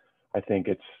 I think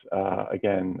it's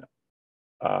again,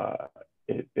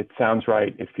 it sounds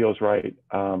right, it feels right,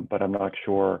 but I'm not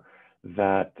sure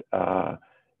that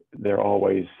they're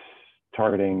always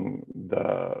targeting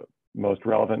the most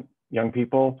relevant young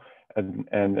people.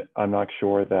 And I'm not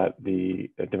sure that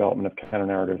the development of counter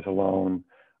narratives alone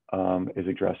is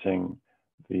addressing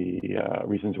the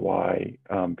reasons why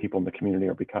people in the community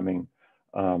are becoming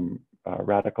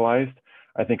radicalized.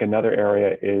 I think another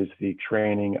area is the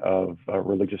training of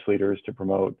religious leaders to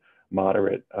promote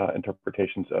moderate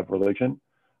interpretations of religion.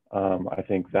 I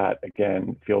think that,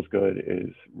 again, feels good,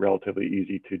 is relatively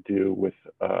easy to do with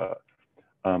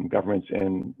governments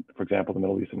in, for example, the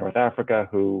Middle East and North Africa,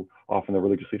 who often the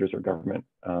religious leaders are government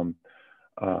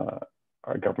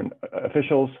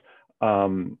officials,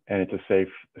 and it's a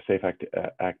safe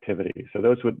activity. So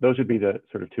those would be the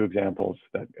sort of two examples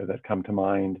that come to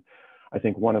mind. I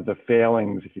think one of the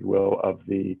failings, if you will, of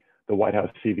the White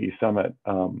House CV summit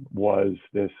was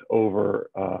this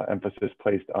emphasis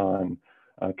placed on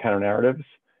counter narratives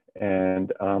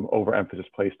and emphasis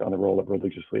placed on the role of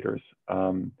religious leaders.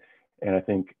 And I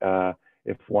think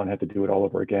if one had to do it all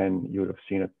over again, you would have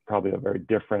seen probably a very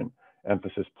different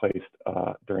emphasis placed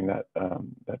during that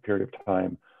period of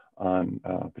time on,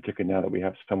 particularly now that we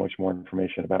have so much more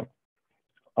information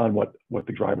on what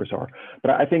the drivers are.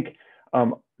 But I think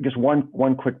just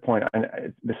one quick point, and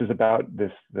this is about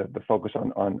the focus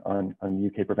on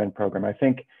the UK Prevent program. I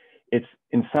think it's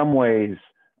in some ways,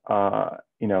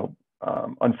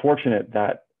 unfortunate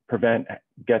that Prevent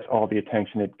gets all the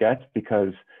attention it gets,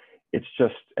 because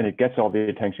it gets all the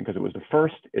attention because it was the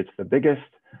first, it's the biggest,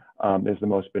 there's the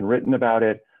most been written about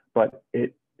it, but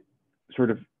it sort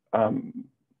of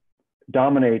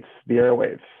dominates the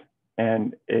airwaves,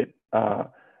 and it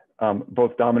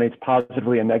both dominates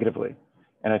positively and negatively.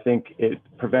 And I think it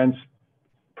prevents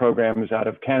programs out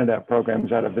of Canada,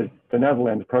 programs out of the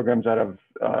Netherlands, programs out of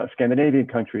Scandinavian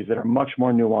countries that are much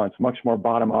more nuanced, much more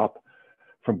bottom up,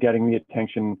 from getting the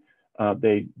attention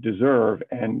they deserve,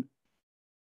 and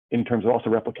in terms of also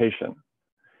replication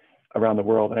around the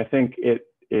world. And I think it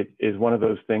is one of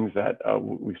those things that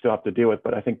we still have to deal with,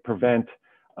 but I think Prevent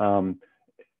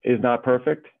is not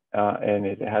perfect, and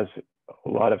it has a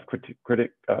lot of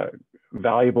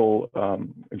valuable,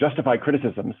 justified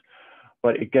criticisms,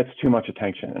 but it gets too much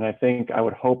attention. And I think I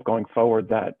would hope going forward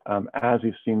that as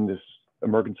we've seen this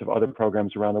emergence of other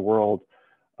programs around the world,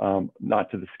 not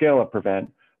to the scale of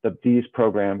Prevent, that these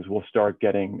programs will start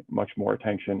getting much more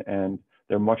attention, and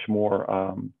they're much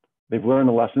more, they've learned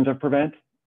the lessons of Prevent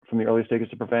from the early stages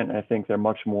of Prevent, and I think they're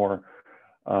much more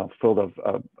filled of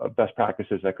best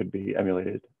practices that could be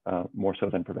emulated more so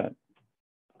than Prevent.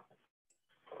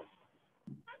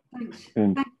 Thanks,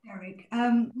 thanks, Eric.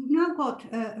 We've now got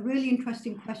a really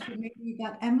interesting question, maybe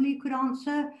that Emily could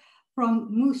answer, from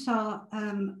Musa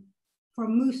and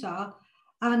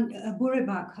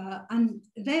Buribaka, and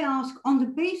they ask, on the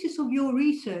basis of your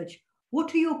research,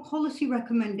 What are your policy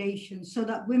recommendations so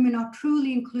that women are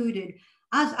truly included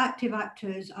as active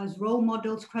actors, as role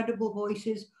models, credible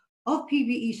voices of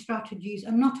PVE strategies,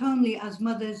 and not only as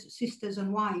mothers, sisters,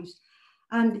 and wives?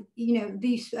 And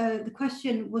the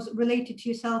question was related to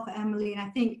yourself, Emily, and I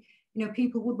think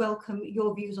people would welcome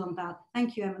your views on that.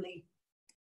 Thank you, Emily.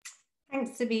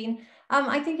 Thanks, Sabine.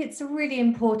 I think it's a really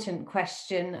important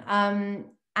question, and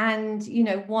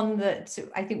one that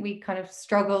I think we kind of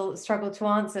struggle to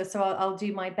answer. So I'll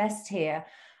do my best here.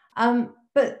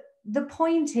 But the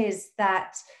point is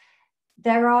that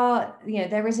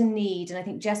there is a need, and I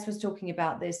think Jess was talking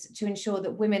about this, to ensure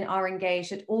that women are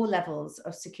engaged at all levels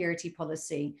of security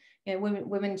policy.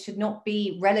 Women should not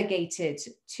be relegated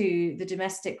to the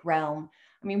domestic realm.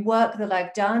 I mean, work that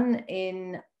I've done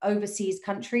in overseas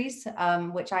countries,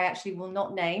 which I actually will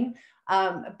not name,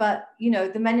 but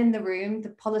the men in the room, the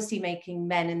policy-making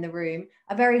men in the room,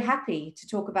 are very happy to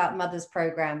talk about mothers'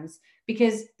 programs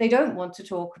because they don't want to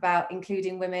talk about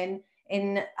including women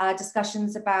in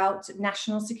discussions about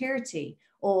national security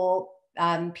or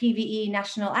PVE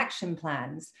national action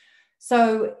plans.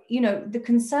 So, the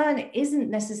concern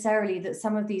isn't necessarily that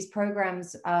some of these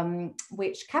programs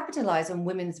which capitalize on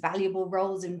women's valuable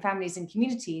roles in families and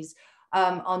communities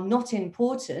are not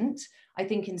important. I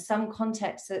think in some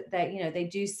contexts that they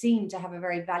do seem to have a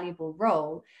very valuable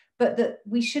role, but that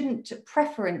we shouldn't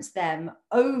preference them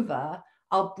over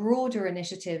our broader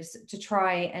initiatives to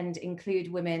try and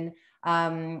include women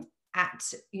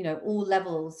at all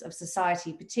levels of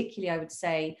society, particularly I would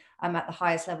say at the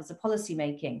highest levels of policy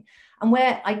making. And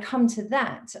where I come to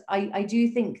that, I do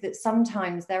think that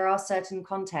sometimes there are certain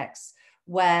contexts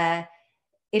where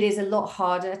it is a lot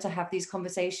harder to have these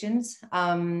conversations.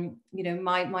 My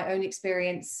own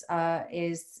experience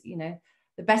is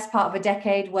the best part of a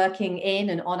decade working in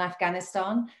and on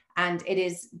Afghanistan. And it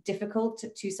is difficult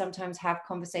to sometimes have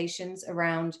conversations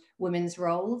around women's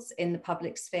roles in the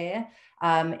public sphere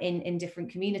in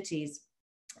different communities.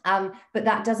 But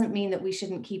that doesn't mean that we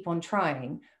shouldn't keep on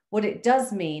trying. What it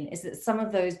does mean is that some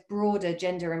of those broader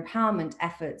gender empowerment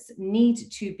efforts need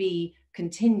to be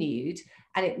continued.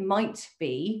 And it might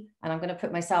be, and I'm going to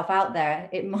put myself out there,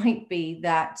 it might be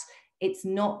that it's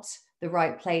not the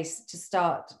right place to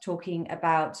start talking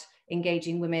about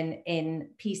engaging women in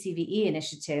PCVE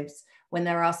initiatives when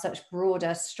there are such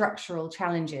broader structural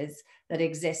challenges that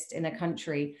exist in a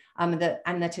country, and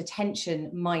that attention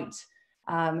might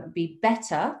be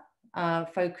better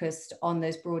focused on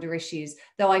those broader issues.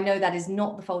 Though I know that is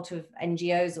not the fault of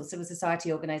NGOs or civil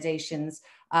society organizations,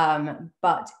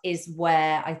 but is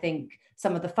where I think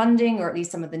some of the funding, or at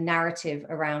least some of the narrative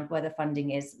around where the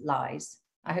funding is, lies.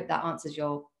 I hope that answers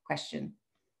your question.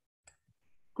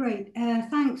 Great,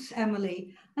 thanks,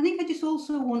 Emily. I think I just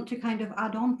also want to kind of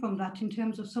add on from that in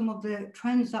terms of some of the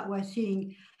trends that we're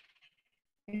seeing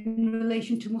in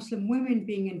relation to Muslim women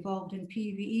being involved in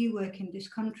PVE work in this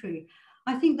country.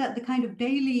 I think that the kind of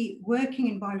daily working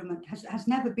environment has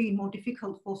never been more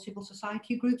difficult for civil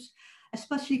society groups,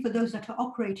 especially for those that are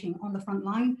operating on the front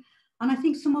line. And I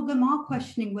think some of them are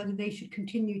questioning whether they should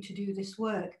continue to do this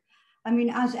work. I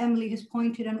mean, as Emily has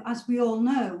pointed, and as we all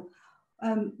know,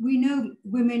 we know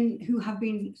women who have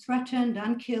been threatened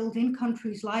and killed in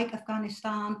countries like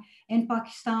Afghanistan, in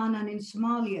Pakistan, and in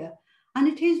Somalia. And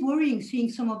it is worrying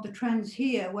seeing some of the trends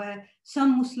here where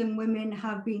some Muslim women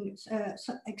have been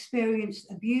experienced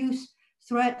abuse,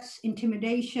 threats,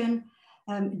 intimidation,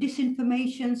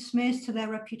 disinformation, smears to their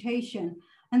reputation.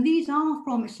 And these are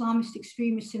from Islamist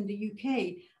extremists in the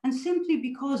UK. And simply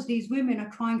because these women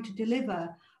are trying to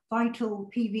deliver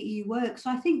vital PVE work. So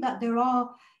I think that there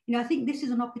are, I think this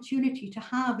is an opportunity to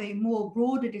have a more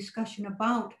broader discussion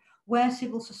about where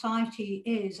civil society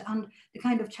is and the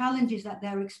kind of challenges that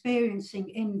they're experiencing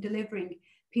in delivering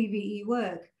PVE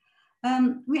work.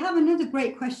 We have another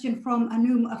great question from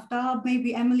Anoum Aftab.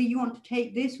 Maybe Emily, you want to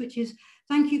take this, which is,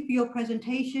 thank you for your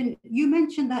presentation. You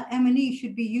mentioned that M&E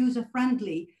should be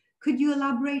user-friendly. Could you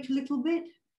elaborate a little bit?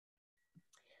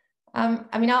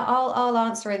 I mean, I'll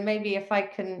answer, and maybe if I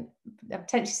can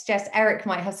potentially suggest Eric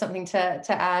might have something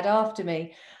to add after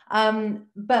me.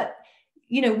 But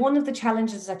one of the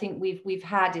challenges I think we've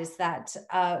had is that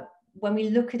when we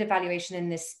look at evaluation in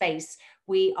this space,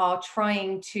 we are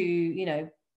trying to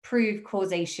prove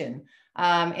causation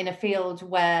in a field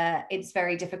where it's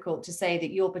very difficult to say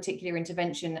that your particular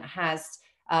intervention has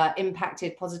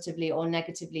impacted positively or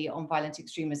negatively on violent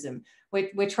extremism.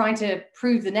 We're trying to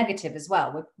prove the negative as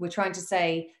well. We're trying to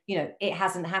say, it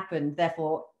hasn't happened,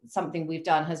 therefore something we've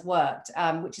done has worked,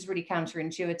 which is really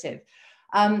counterintuitive.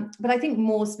 But I think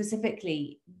more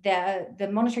specifically, the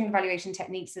monitoring and evaluation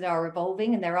techniques that are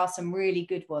evolving, and there are some really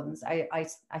good ones, I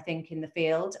think, in the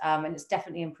field, and it's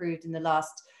definitely improved in the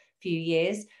last few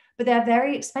years, but they're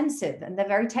very expensive and they're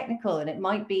very technical, and it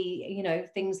might be, you know,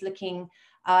 things looking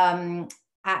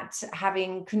at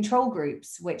having control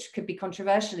groups, which could be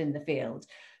controversial in the field.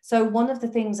 So one of the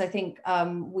things I think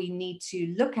we need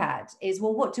to look at is,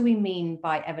 well, what do we mean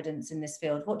by evidence in this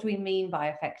field? What do we mean by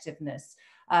effectiveness?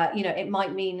 You know, it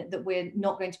might mean that we're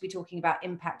not going to be talking about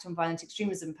impact on violent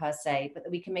extremism per se, but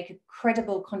that we can make a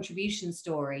credible contribution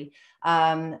story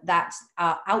that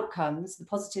outcomes, the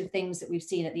positive things that we've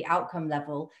seen at the outcome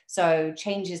level, so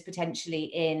changes potentially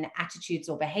in attitudes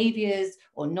or behaviors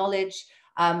or knowledge,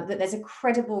 that there's a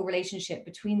credible relationship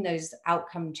between those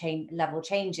outcome level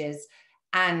changes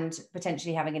and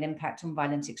potentially having an impact on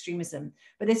violent extremism.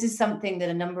 But this is something that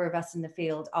a number of us in the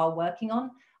field are working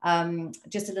on.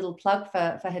 Just a little plug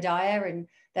for Hidayah, and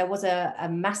there was a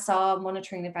MASAR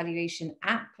monitoring and evaluation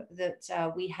app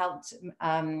that we helped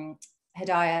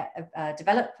Hidayah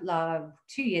develop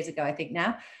 2 years ago, I think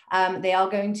now. They are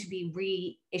going to be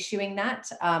reissuing that,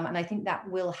 and I think that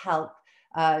will help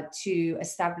to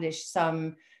establish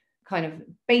some kind of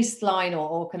baseline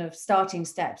or kind of starting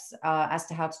steps as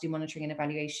to how to do monitoring and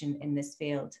evaluation in this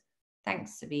field.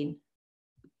 Thanks, Sabine.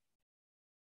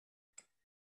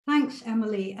 Thanks,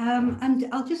 Emily. And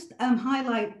I'll just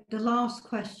highlight the last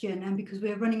question, and because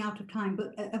we're running out of time,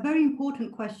 but a very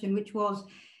important question, which was,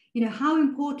 you know, how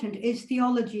important is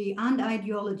theology and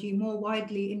ideology more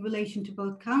widely in relation to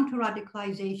both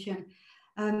counter-radicalization?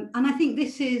 And I think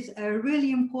this is a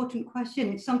really important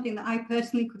question. It's something that I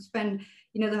personally could spend,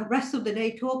 you know, the rest of the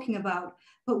day talking about,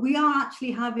 but we are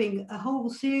actually having a whole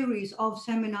series of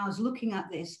seminars looking at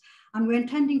this. And we're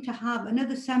intending to have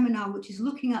another seminar, which is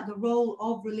looking at the role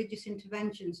of religious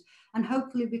interventions. And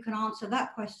hopefully we can answer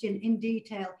that question in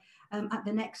detail at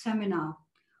the next seminar.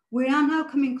 We are now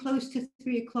coming close to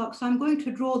 3 o'clock, so I'm going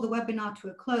to draw the webinar to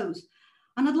a close.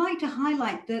 And I'd like to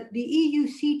highlight that the EU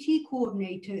CT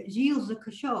coordinator, Gilles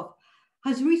Zakashov,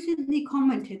 has recently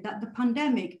commented that the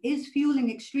pandemic is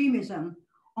fueling extremism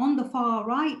on the far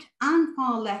right and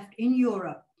far left in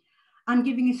Europe, and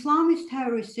giving Islamist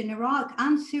terrorists in Iraq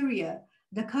and Syria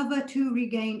the cover to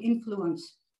regain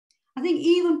influence. I think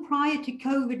even prior to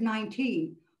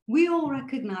COVID-19, we all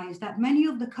recognize that many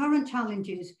of the current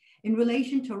challenges in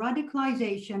relation to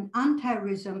radicalization and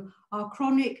terrorism are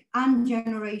chronic and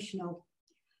generational.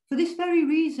 For this very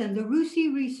reason, the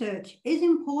RUSI research is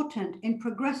important in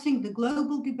progressing the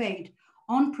global debate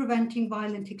on preventing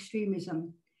violent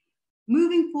extremism.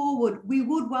 Moving forward, we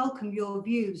would welcome your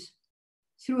views.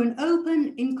 Through an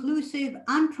open, inclusive,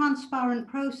 and transparent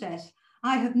process,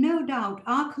 I have no doubt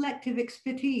our collective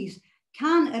expertise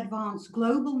can advance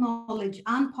global knowledge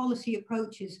and policy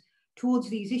approaches towards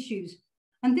these issues.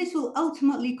 And this will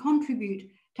ultimately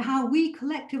contribute to how we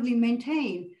collectively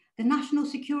maintain the national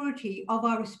security of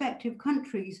our respective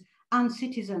countries and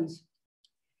citizens.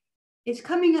 It's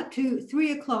coming up to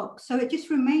 3 o'clock, so it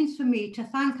just remains for me to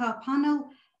thank our panel,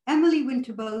 Emily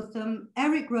Winterbotham,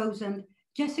 Eric Rosen,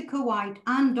 Jessica White,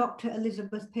 and Dr.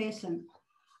 Elizabeth Pearson.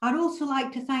 I'd also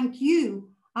like to thank you,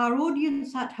 our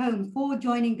audience at home, for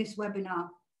joining this webinar.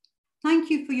 Thank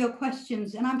you for your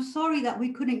questions, and I'm sorry that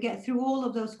we couldn't get through all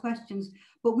of those questions,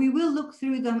 but we will look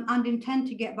through them and intend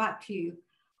to get back to you,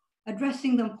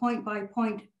 addressing them point by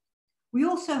point. We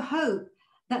also hope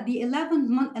that the 11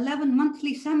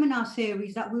 monthly seminar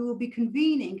series that we will be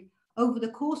convening over the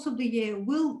course of the year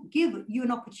will give you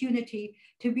an opportunity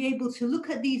to be able to look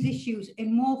at these issues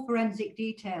in more forensic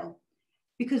detail,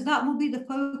 because that will be the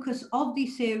focus of the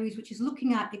series, which is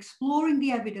looking at exploring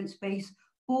the evidence base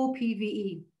for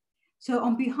PVE. So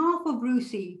on behalf of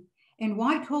RUSI in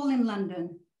Whitehall in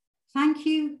London, thank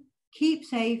you, keep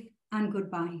safe, and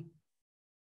goodbye.